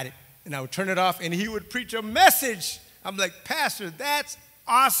 I got it. And I would turn it off, and he would preach a message. I'm like, Pastor, that's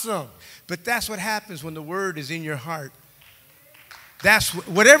awesome. But that's what happens when the word is in your heart.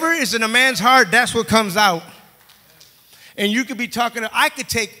 Whatever is in a man's heart, that's what comes out. And you could be talking, I could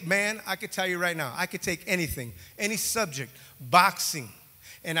tell you right now, I could take anything, any subject, boxing,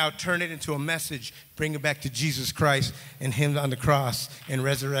 and I'll turn it into a message, bring it back to Jesus Christ and him on the cross and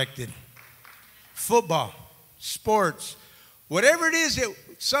resurrected. Football, sports, whatever it is that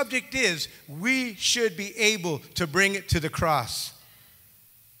subject is, we should be able to bring it to the cross.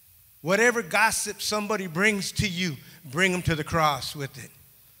 Whatever gossip somebody brings to you, bring them to the cross with it.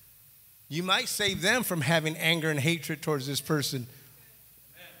 You might save them from having anger and hatred towards this person.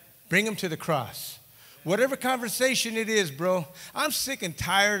 Bring them to the cross. Whatever conversation it is, bro. I'm sick and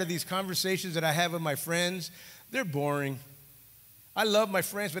tired of these conversations that I have with my friends. They're boring. I love my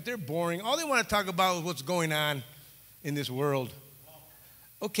friends, but they're boring. All they want to talk about is what's going on in this world.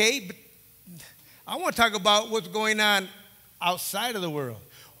 Okay, but I want to talk about what's going on outside of the world.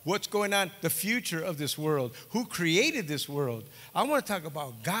 What's going on, the future of this world, who created this world. I want to talk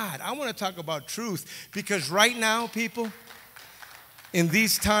about God. I want to talk about truth, because right now, people, in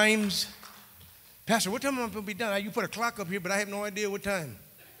these times, Pastor, what time am I going to be done? You put a clock up here, but I have no idea what time.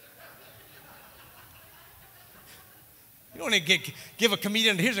 You don't want to give a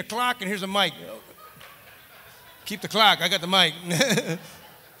comedian, here's a clock and here's a mic. Keep the clock, I got the mic.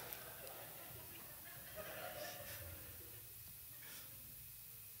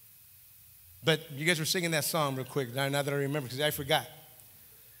 But you guys were singing that song real quick, now that I remember, because I forgot.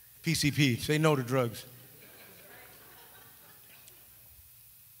 PCP, say no to drugs.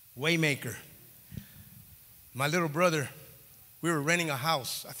 Waymaker. My little brother, we were renting a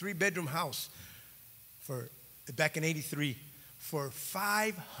house, a 3-bedroom house, back in '83, for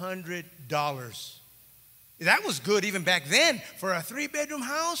 $500. That was good even back then. For a 3-bedroom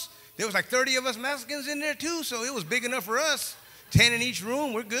house, there was like 30 of us Mexicans in there too, so it was big enough for us. 10 in each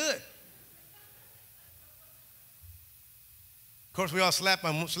room, we're good. Of course, we all slept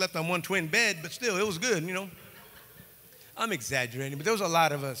on one twin bed, but still, it was good, you know. I'm exaggerating, but there was a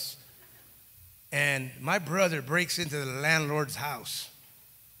lot of us. And my brother breaks into the landlord's house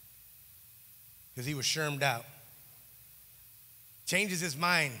because he was shermed out. Changes his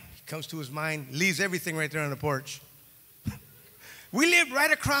mind. He comes to his mind, leaves everything right there on the porch. We lived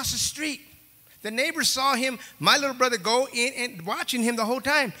right across the street. The neighbors saw him, my little brother, go in and watching him the whole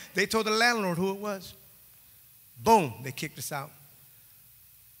time. They told the landlord who it was. Boom, they kicked us out.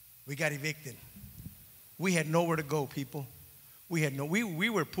 We got evicted. We had nowhere to go, people. We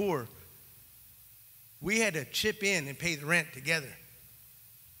were poor. We had to chip in and pay the rent together.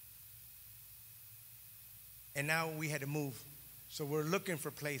 And now we had to move. So we're looking for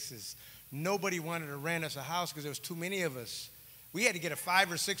places. Nobody wanted to rent us a house because there was too many of us. We had to get a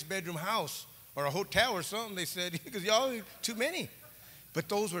 5 or 6 bedroom house or a hotel or something, they said, because y'all too many. But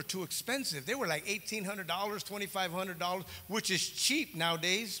those were too expensive. They were like $1,800, $2,500, which is cheap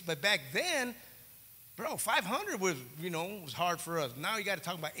nowadays. But back then, bro, $500 was hard for us. Now you got to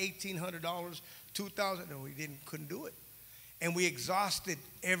talk about $1,800, $2,000. No, we couldn't do it. And we exhausted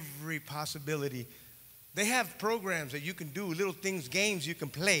every possibility. They have programs that you can do, little things, games you can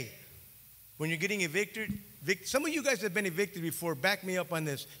play. When you're getting evicted, some of you guys have been evicted before. Back me up on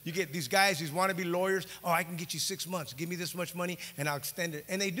this. You get these guys, these wannabe lawyers. Oh, I can get you 6 months. Give me this much money, and I'll extend it.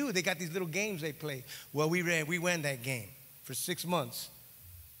 And they do. They got these little games they play. Well, we ran that game for 6 months.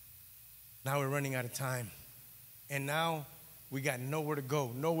 Now we're running out of time. And now we got nowhere to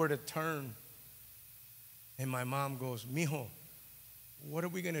go, nowhere to turn. And my mom goes, Mijo, what are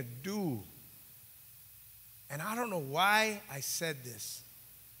we going to do? And I don't know why I said this.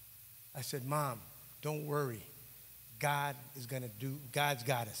 I said, Mom, don't worry. God's got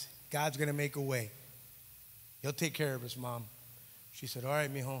us. God's going to make a way. He'll take care of us, Mom. She said, all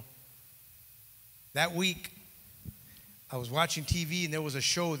right, mijo. That week, I was watching TV, and there was a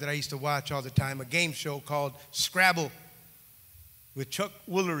show that I used to watch all the time, a game show called Scrabble with Chuck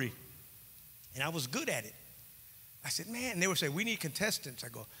Woolery. And I was good at it. I said, man, and they would say, we need contestants. I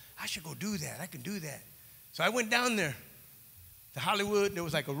go, I should go do that. I can do that. So I went down there to Hollywood. There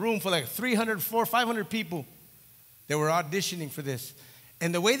was like a room for like 300, 400, 500 people that were auditioning for this.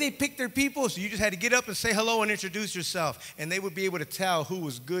 And the way they picked their people, so you just had to get up and say hello and introduce yourself. And they would be able to tell who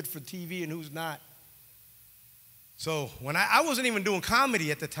was good for TV and who's not. So when I wasn't even doing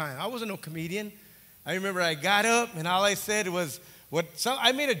comedy at the time. I wasn't no comedian. I remember I got up and all I said was,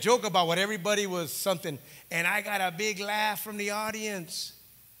 I made a joke about what everybody was something, and I got a big laugh from the audience,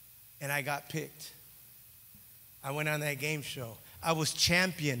 and I got picked. I went on that game show. I was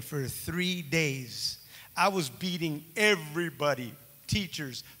champion for 3 days. I was beating everybody,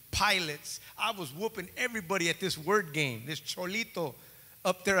 teachers, pilots. I was whooping everybody at this word game, this Cholito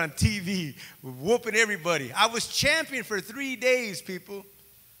up there on TV, whooping everybody. I was champion for 3 days, people.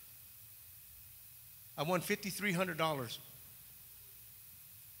 I won $5,300.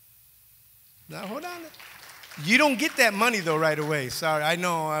 Now, hold on. You don't get that money, though, right away. Sorry, I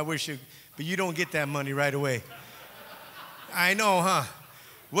know, I wish you, but you don't get that money right away. I know, huh?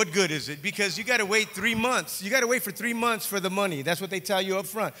 What good is it? Because you got to wait 3 months. You got to wait for 3 months for the money. That's what they tell you up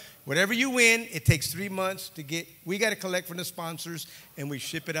front. Whatever you win, it takes 3 months to get. We got to collect from the sponsors, and we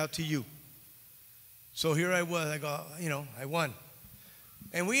ship it out to you. So here I was. I go, I won.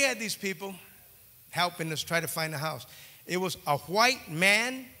 And we had these people helping us try to find a house. It was a white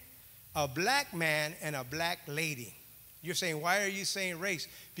man, a black man, and a black lady. You're saying, why are you saying race?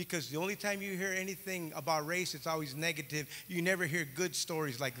 Because the only time you hear anything about race, it's always negative. You never hear good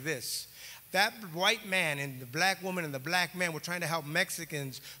stories like this. That white man and the black woman and the black man were trying to help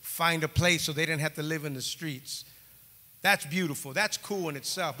Mexicans find a place so they didn't have to live in the streets. That's beautiful. That's cool in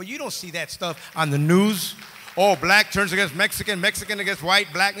itself. But you don't see that stuff on the news. Oh, black turns against Mexican, Mexican against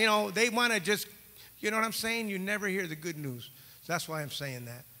white, black. They want to just, you know what I'm saying? You never hear the good news. So that's why I'm saying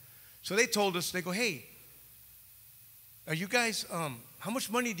that. So they told us, they go, hey, are you guys, how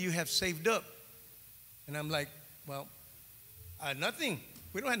much money do you have saved up? And I'm like, well, nothing.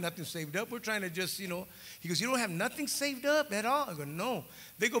 We don't have nothing saved up. We're trying to just, He goes, you don't have nothing saved up at all? I go, no.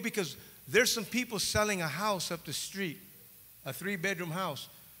 They go, because there's some people selling a house up the street, a 3-bedroom house.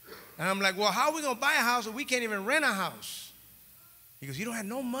 And I'm like, well, how are we going to buy a house if we can't even rent a house? He goes, you don't have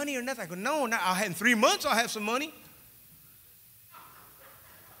no money or nothing? I go, no, in 3 months I'll have some money.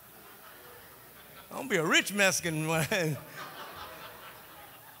 I'm going to be a rich Mexican.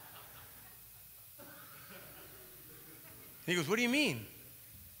 He goes, what do you mean?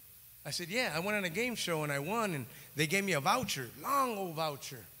 I said, yeah, I went on a game show and I won, and they gave me a voucher, long old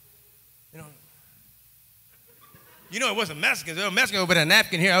voucher. It wasn't Mexican. It was Mexican with a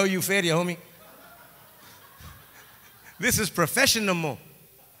napkin here. I owe you feria, homie. This is professional. Long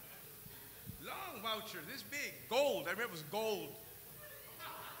voucher, this big, gold. I remember it was gold.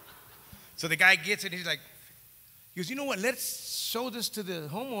 So the guy gets it, and he's like, he goes, you know what, let's show this to the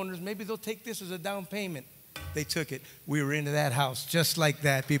homeowners. Maybe they'll take this as a down payment. They took it. We were into that house just like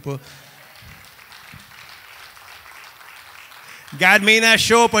that, people. God may not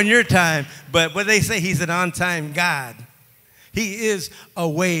show up on your time, but what they say, he's an on-time God. He is a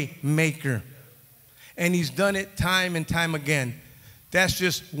way maker. And he's done it time and time again. That's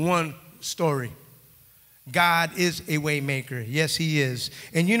just one story. God is a way maker. Yes, he is.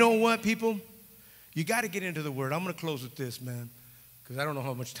 And you know what, people? You got to get into the Word. I'm going to close with this, man, because I don't know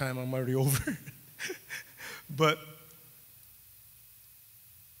how much time I'm already over. But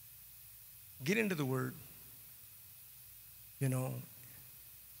get into the Word,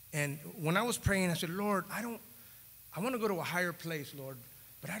 And when I was praying, I said, Lord, I want to go to a higher place, Lord,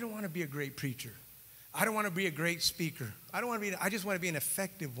 but I don't want to be a great preacher. I don't want to be a great speaker. I just want to be an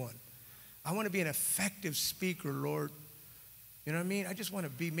effective one. I want to be an effective speaker, Lord. You know what I mean? I just want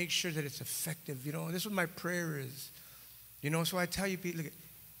to make sure that it's effective. This is what my prayer is. So I tell you, people,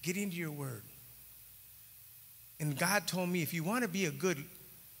 get into your Word. And God told me, if you want to be a good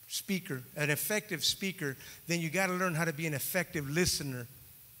speaker, an effective speaker, then you got to learn how to be an effective listener.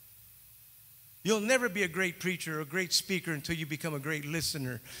 You'll never be a great preacher or a great speaker until you become a great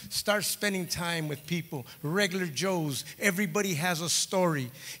listener. Start spending time with people, regular Joes. Everybody has a story.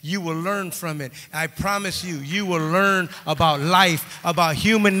 You will learn from it. I promise you, you will learn about life, about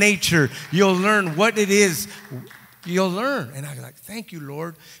human nature. You'll learn what it is. You'll learn. And I'm like, thank you,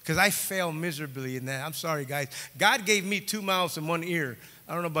 Lord, because I fail miserably in that. I'm sorry, guys. God gave me 2 mouths and 1 ear.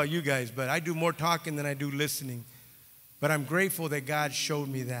 I don't know about you guys, but I do more talking than I do listening. But I'm grateful that God showed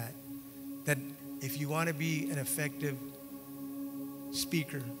me that if you want to be an effective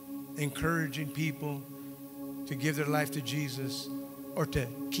speaker, encouraging people to give their life to Jesus or to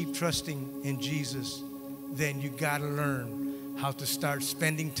keep trusting in Jesus, then you got to learn how to start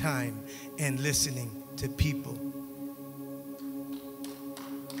spending time and listening to people.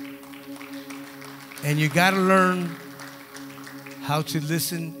 And you got to learn how to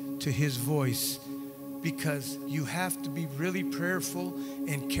listen to his voice, because you have to be really prayerful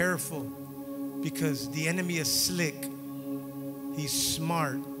and careful, because the enemy is slick. He's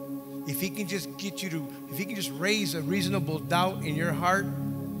smart. If he can just if he can just raise a reasonable doubt in your heart,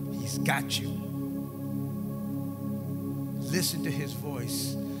 he's got you. Listen to his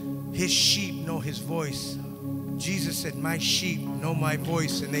voice. His sheep know his voice. Jesus said, my sheep know my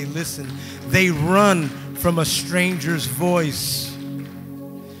voice, and they listen. They run from a stranger's voice.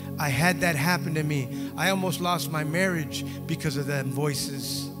 I had that happen to me. I almost lost my marriage because of them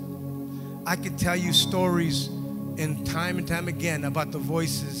voices. I could tell you stories and time again about the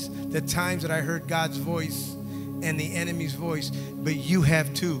voices, the times that I heard God's voice and the enemy's voice, but you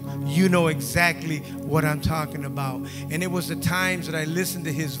have too. You know exactly what I'm talking about. And it was the times that I listened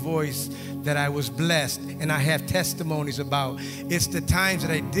to his voice that I was blessed, and I have testimonies about. It's the times that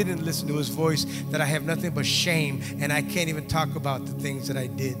I didn't listen to his voice that I have nothing but shame, and I can't even talk about the things that I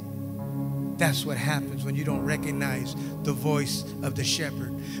did. That's what happens when you don't recognize the voice of the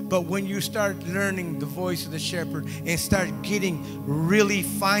shepherd. But when you start learning the voice of the shepherd and start getting really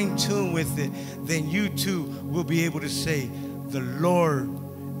fine-tuned with it, then you too will be able to say, the Lord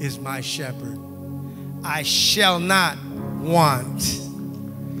is my shepherd. I shall not want.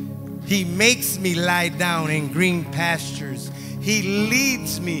 He makes me lie down in green pastures. He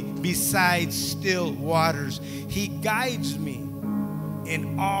leads me beside still waters. He guides me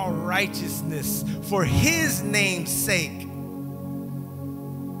in all righteousness for his name's sake.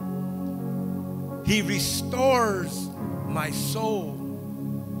 He restores my soul.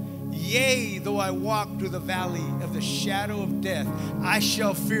 Yea, though I walk through the valley of the shadow of death, I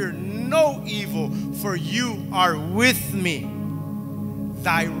shall fear no evil, for you are with me.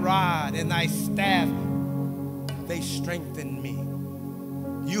 Thy rod and thy staff, they strengthen me.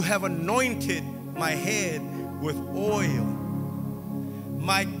 You have anointed my head with oil.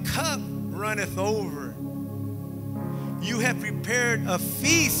 My cup runneth over. You have prepared a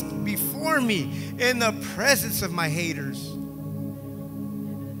feast before me in the presence of my haters.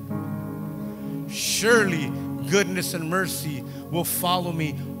 Surely goodness and mercy will follow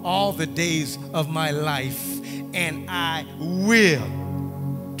me all the days of my life, and I will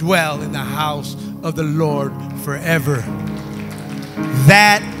dwell in the house of the Lord forever.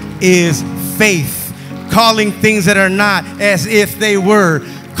 That is faith. Calling things that are not as if they were.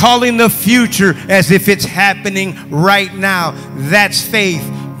 Calling the future as if it's happening right now. That's faith.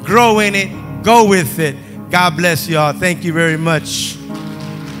 Grow in it. Go with it. God bless y'all. Thank you very much.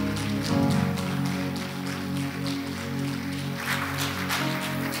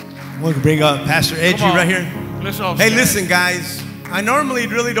 We'll bring up Pastor Edgy right here. Let's all Hey, stand. listen, guys. I normally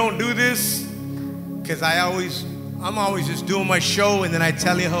really don't do this because I'm always just doing my show and then I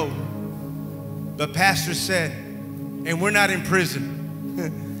tell you ho. But Pastor said, and we're not in prison.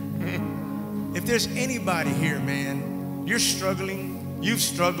 If there's anybody here, man, you're struggling, you've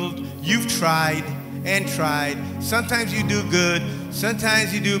struggled, you've tried and tried. Sometimes you do good,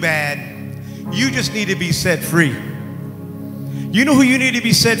 sometimes you do bad. You just need to be set free. You know who you need to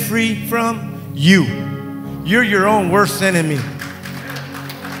be set free from? You. You're your own worst enemy.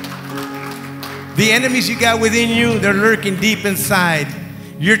 The enemies you got within you, they're lurking deep inside.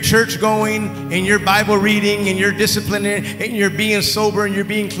 Your church going and your Bible reading and your discipline and you're being sober and you're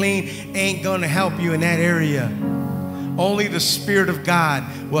being clean ain't going to help you in that area. Only the Spirit of God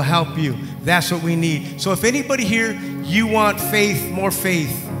will help you. That's what we need. So if anybody here, you want faith, more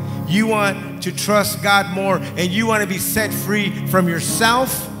faith. You want to trust God more and you want to be set free from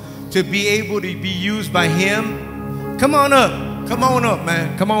yourself to be able to be used by Him, come on up. Come on up,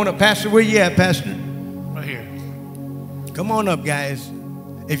 man. Come on up. Pastor, where you at, Pastor? Right here. Come on up, guys.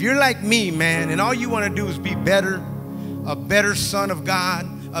 If you're like me, man, and all you want to do is be better, a better son of God,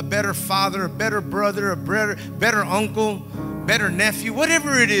 a better father, a better brother, a better uncle, better nephew,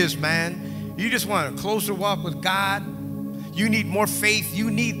 whatever it is, man, you just want a closer walk with God. You need more faith.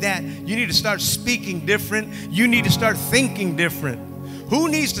 You need that. You need to start speaking different. You need to start thinking different. Who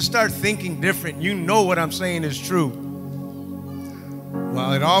needs to start thinking different? You know what I'm saying is true.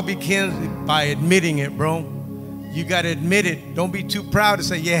 Well, it all begins by admitting it, bro. You got to admit it. Don't be too proud to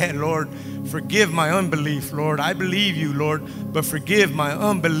say, yeah, Lord, forgive my unbelief, Lord. I believe you, Lord, but forgive my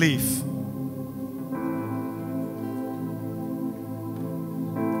unbelief.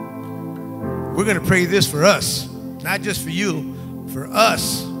 We're going to pray this for us, not just for you, for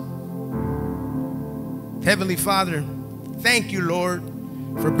us. Heavenly Father, thank you, Lord,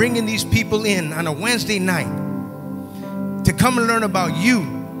 for bringing these people in on a Wednesday night to come and learn about you.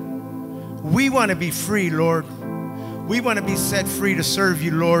 We want to be free, Lord. We want to be set free to serve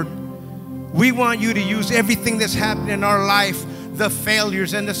you, Lord. We want you to use everything that's happened in our life, the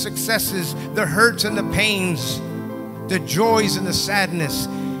failures and the successes, the hurts and the pains, the joys and the sadness.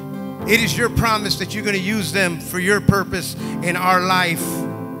 It is your promise that you're going to use them for your purpose in our life.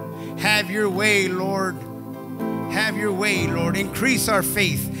 Have your way, Lord. Have your way, Lord. Increase our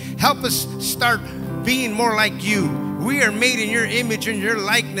faith. Help us start being more like you. We are made in your image and your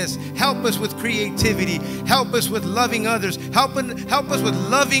likeness. Help us with creativity. Help us with loving others. Help us with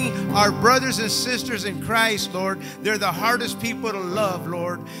loving our brothers and sisters in Christ, Lord. They're the hardest people to love,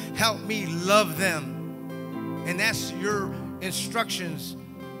 Lord. Help me love them. And that's your instructions,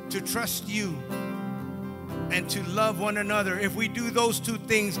 to trust you and to love one another. If we do those two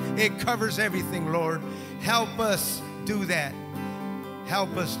things, it covers everything, Lord. Help us do that.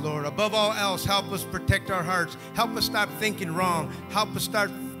 Help us, Lord. Above all else, help us protect our hearts. Help us stop thinking wrong. Help us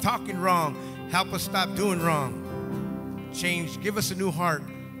start talking wrong. Help us stop doing wrong. Change. Give us a new heart.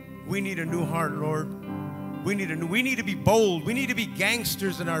 We need a new heart, Lord. We need to be bold. We need to be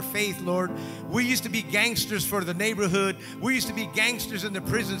gangsters in our faith, Lord. We used to be gangsters for the neighborhood. We used to be gangsters in the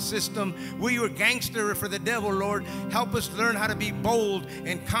prison system. We were gangster for the devil, Lord. Help us learn how to be bold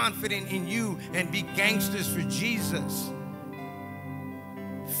and confident in you and be gangsters for Jesus.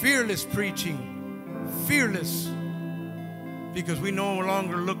 Fearless preaching. Fearless. Because we no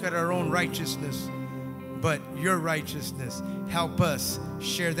longer look at our own righteousness, but your righteousness. Help us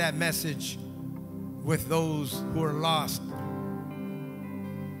share that message with those who are lost.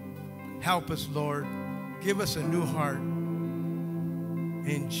 Help us, Lord. Give us a new heart.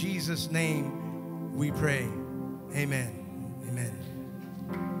 In Jesus' name we pray. Amen. Amen.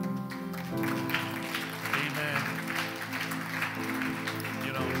 Amen.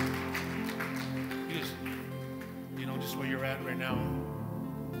 Just where you're at right now,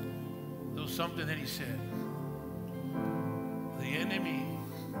 there was something that he said. The enemy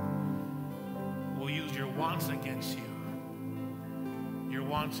will use your wants against you. Your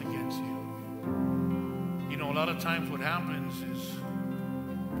wants against you. A lot of times what happens is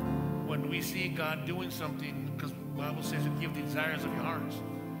when we see God doing something, because the Bible says He'll give the desires of your hearts,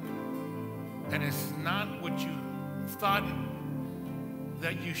 and it's not what you thought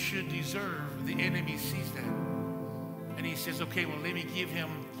that you should deserve, the enemy sees that. And he says, okay, well, let me give him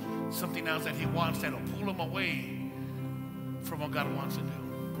something else that he wants that'll pull him away from what God wants to do.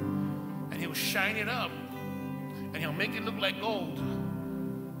 And he'll shine it up, and he'll make it look like gold.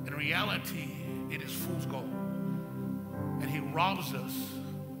 In reality, it is fool's gold. And he robs us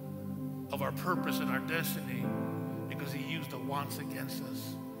of our purpose and our destiny because he used the wants against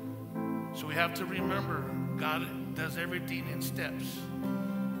us. So we have to remember, God does everything in steps,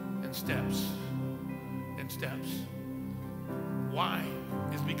 in steps, in steps. Why?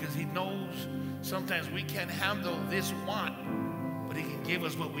 It's because he knows sometimes we can't handle this want, but he can give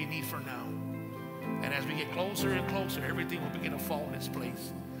us what we need for now. And as we get closer and closer, everything will begin to fall in its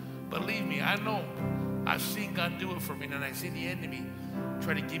place. Believe me, I know. I've seen God do it for me, and I see the enemy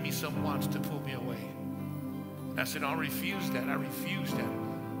try to give me some wants to pull me away. And I said, I'll refuse that. I refuse that.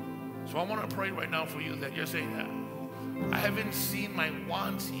 So I want to pray right now for you that you're saying, I haven't seen my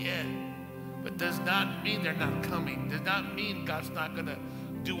wants yet. But does not mean they're not coming. Does not mean God's not going to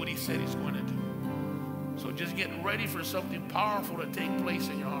do what he said he's going to do. So just get ready for something powerful to take place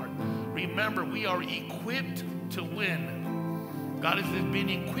in your heart. Remember, we are equipped to win. God has been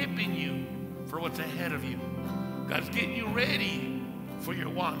equipping you for what's ahead of you. God's getting you ready for your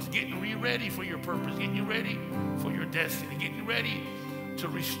wants, getting you ready for your purpose, getting you ready for your destiny, getting you ready to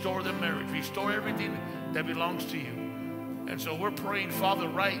restore the marriage, restore everything that belongs to you. And so we're praying, Father,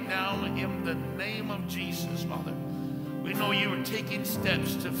 right now in the name of Jesus, Father. We know you are taking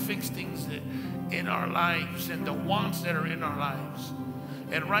steps to fix things in our lives and the wants that are in our lives.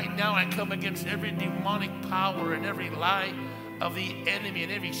 And right now I come against every demonic power and every lie of the enemy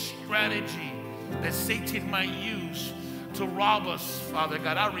and every strategy that Satan might use to rob us, Father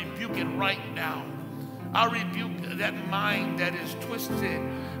God. I rebuke it right now. I rebuke that mind that is twisted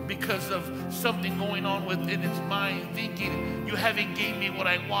because of something going on within its mind, thinking you haven't gave me what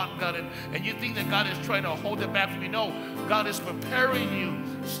I want, God, and you think that God is trying to hold it back from you. No, God is preparing you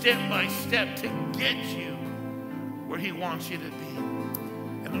step by step to get you where he wants you to be.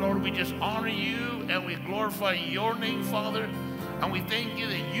 And Lord, we just honor you and we glorify your name, Father, and we thank you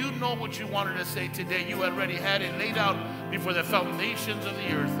that you know what you wanted to say today. You already had it laid out before the foundations of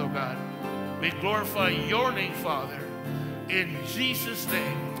the earth, oh God. We glorify your name, Father, in Jesus'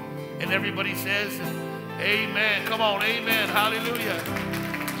 name. And everybody says, amen. Come on, amen. Hallelujah.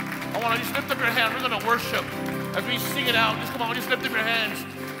 I want to just lift up your hand. We're going to worship. As we sing it out, just come on, just lift up your hands.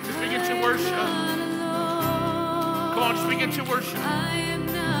 Just begin to worship. Come on, just begin to worship. I am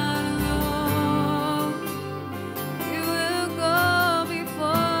not alone. You will go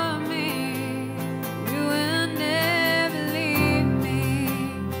before me. You will never leave me.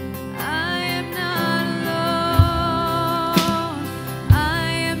 I am not alone. I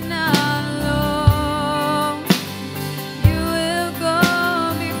am not alone. You will go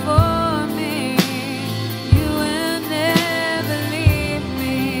before me. You will never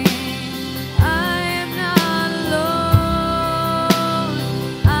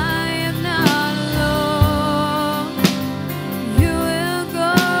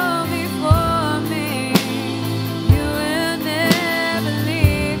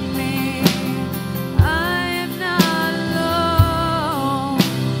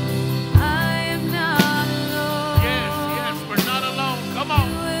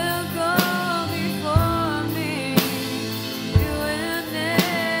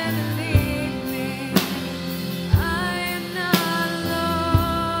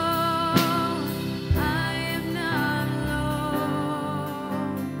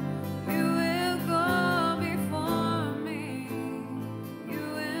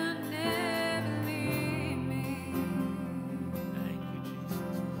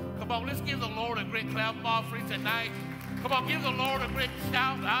let's give the Lord a great clap offering tonight. Come on, give the Lord a great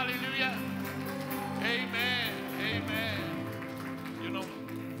shout. Hallelujah. Amen. Amen. You know,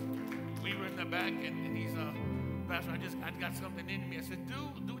 we were in the back, and he's Pastor, I got something in me. I said, do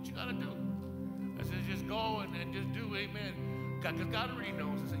what you got to do. I said, just go and just do, amen. Because God already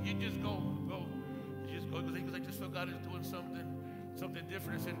knows. I said, you just go. You just go. Because I just feel God is doing something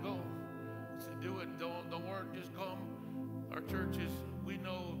different. I said, go. I said, do it. Don't worry. Just come. Our churches, we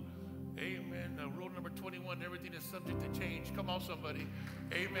know, amen. Rule number 21, everything is subject to change. Come on, somebody.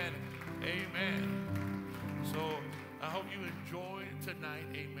 Amen. Amen. So I hope you enjoyed tonight.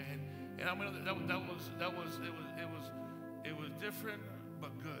 Amen. And I mean, it was different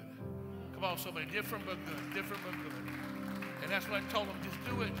but good. Come on, somebody, different but good, different but good. And that's what I told them, just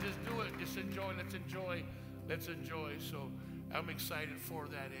do it, just enjoy, let's enjoy. So I'm excited for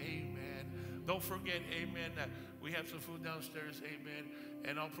that, amen. Don't forget, amen, that we have some food downstairs, amen,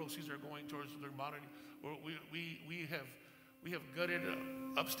 and all proceeds are going towards the remodeling. We have gutted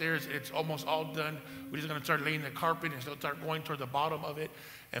upstairs. It's almost all done. We're just going to start laying the carpet and start going toward the bottom of it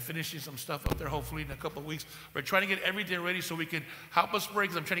and finishing some stuff up there hopefully in a couple of weeks. We're trying to get everything ready so we can help us pray,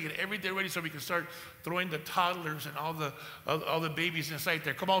 because I'm trying to get everything ready so we can start throwing the toddlers and all the babies inside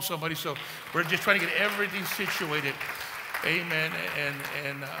there. Come on, somebody. So we're just trying to get everything situated. Amen.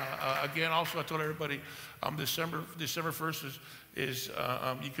 And again, also I told everybody, December 1st is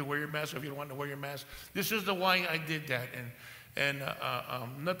you can wear your mask if you don't want to wear your mask. This is the why I did that, and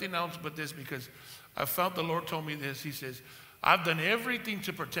nothing else but this, because I felt the Lord told me this. He says, I've done everything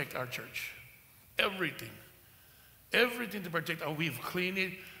to protect our church. Everything to protect. We've cleaned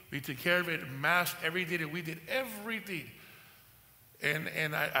it. We took care of it. Masked everything. We did everything.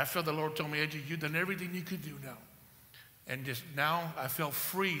 And I felt the Lord told me, Edgy, you've done everything you could do now. And just now I felt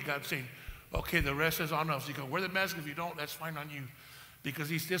free. God saying, okay, the rest is on us. You can wear the mask. If you don't, that's fine on you. Because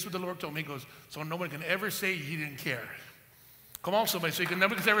this is what the Lord told me. He goes, so no one can ever say he didn't care. Come on, somebody. So you can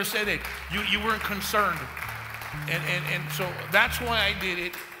never ever say that you weren't concerned. And so that's why I did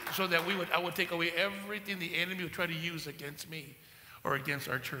it, so that I would take away everything the enemy would try to use against me or against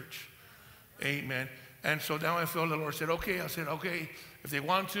our church. Amen. And so now I feel the Lord said, okay. I said, okay, if they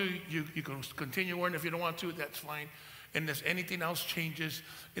want to, you can continue wearing. If you don't want to, that's fine. And if anything else changes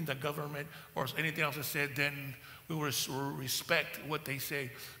in the government or anything else is said, then we will respect what they say,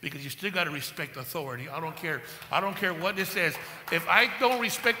 because you still got to respect authority. I don't care what it says. If I don't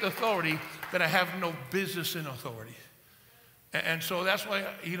respect authority, then I have no business in authority. And so that's why,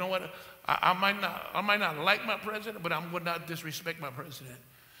 you know what, I might not like my president, but I would not disrespect my president.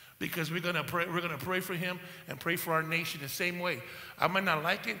 Because we're gonna pray for him and pray for our nation the same way. I might not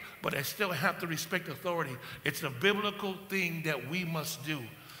like it, but I still have to respect authority. It's a biblical thing that we must do.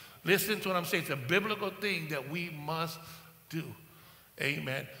 Listen to what I'm saying. It's a biblical thing that we must do.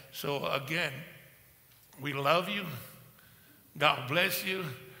 Amen. So again, we love you. God bless you.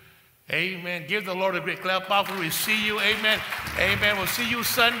 Amen. Give the Lord a great clap offering. We see you. Amen. Amen. We'll see you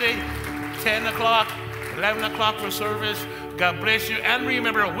Sunday, 10 o'clock, 11 o'clock for service. God bless you. And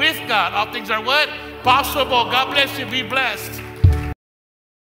remember, with God, all things are what? Possible. God bless you. Be blessed.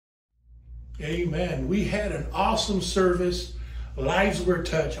 Amen. We had an awesome service. Lives were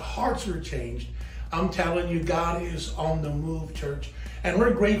touched. Hearts were changed. I'm telling you, God is on the move, church. And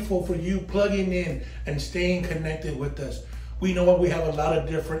we're grateful for you plugging in and staying connected with us. We know we have a lot of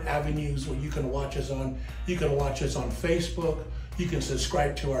different avenues where you can watch us on. You can watch us on Facebook. You can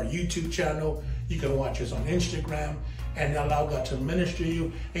subscribe to our YouTube channel. You can watch us on Instagram, and allow God to minister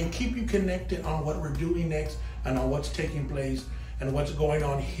you and keep you connected on what we're doing next and on what's taking place and what's going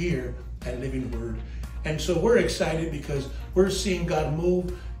on here at Living Word. And so we're excited because we're seeing God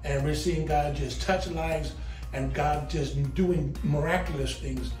move, and we're seeing God just touch lives, and God just doing miraculous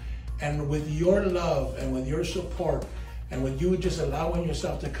things. And with your love and with your support and with you just allowing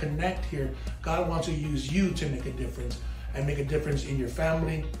yourself to connect here, God wants to use you to make a difference, and make a difference in your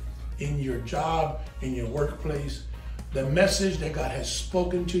family, in your job, in your workplace. The message that God has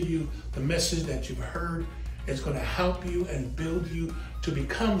spoken to you, the message that you've heard, is going to help you and build you to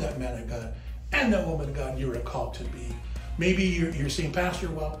become that man of God and that woman of God you were called to be. Maybe you're saying,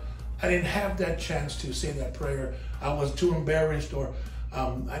 Pastor, well, I didn't have that chance to say that prayer. I was too embarrassed, or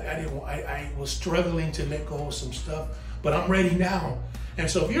I was struggling to let go of some stuff, but I'm ready now. And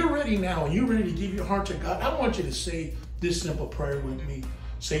so if you're ready now and you're ready to give your heart to God, I want you to say this simple prayer with me.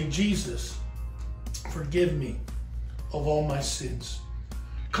 Say, Jesus, forgive me of all my sins.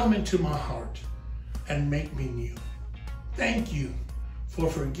 Come into my heart and make me new. Thank you for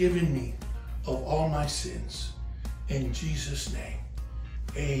forgiving me of all my sins. In Jesus' name,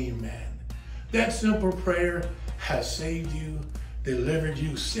 amen. That simple prayer has saved you, delivered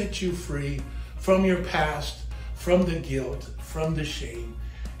you, set you free from your past, from the guilt, from the shame.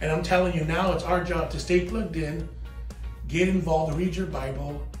 And I'm telling you now, it's our job to stay plugged in, get involved, read your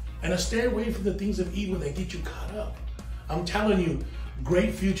Bible, and stay away from the things of evil that get you caught up. I'm telling you,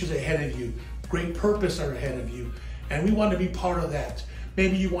 great futures ahead of you, great purpose are ahead of you, and we want to be part of that.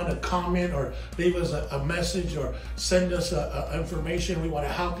 Maybe you want to comment or leave us a message or send us information. We want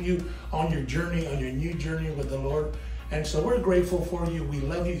to help you on your journey, on your new journey with the Lord. And so we're grateful for you. We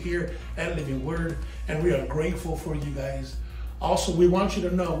love you here at Living Word, and we are grateful for you guys. Also, we want you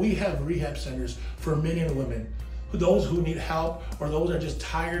to know we have rehab centers for men and women. Those who need help or those that are just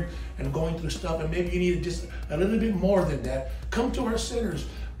tired and going through stuff, and maybe you need just a little bit more than that, come to our centers.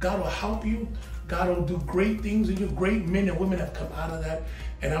 God will help you. God will do great things in you. Great men and women have come out of that.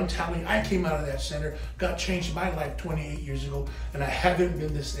 And I'm telling you, I came out of that center. God changed my life 28 years ago, and I haven't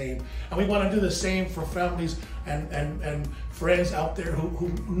been the same. And we want to do the same for families and friends out there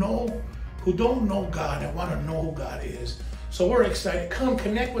who don't know God and want to know who God is. So we're excited. Come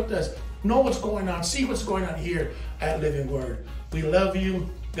connect with us. Know what's going on. See what's going on here at Living Word. We love you.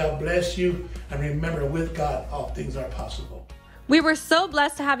 God bless you. And remember, with God, all things are possible. We were so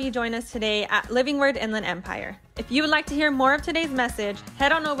blessed to have you join us today at Living Word Inland Empire. If you would like to hear more of today's message,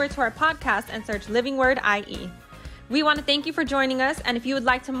 head on over to our podcast and search Living Word IE. We want to thank you for joining us, and if you would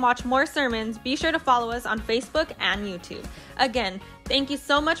like to watch more sermons, be sure to follow us on Facebook and YouTube. Again, thank you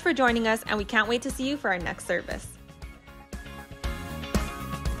so much for joining us, and we can't wait to see you for our next service.